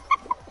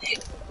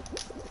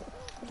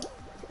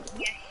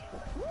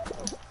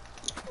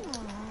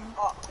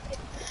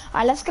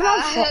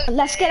 Alright,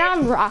 let's get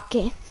on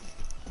Rocket.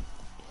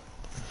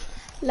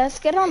 Let's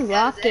get on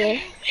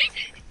Rocket.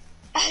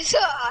 I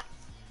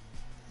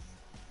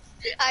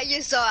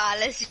just saw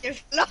Alice here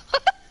floor.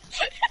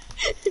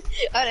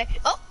 Alright,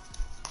 oh!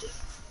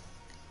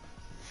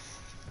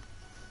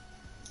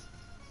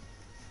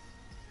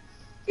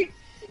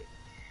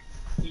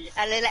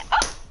 Alice like,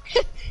 oh!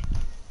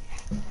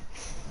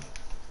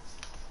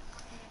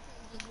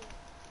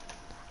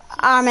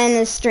 I'm in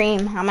the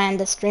stream. I'm in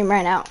the stream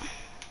right now.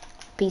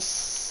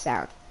 Peace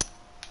out.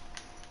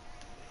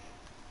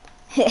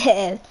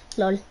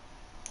 Lol.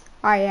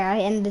 Oh yeah, I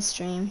end the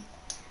stream.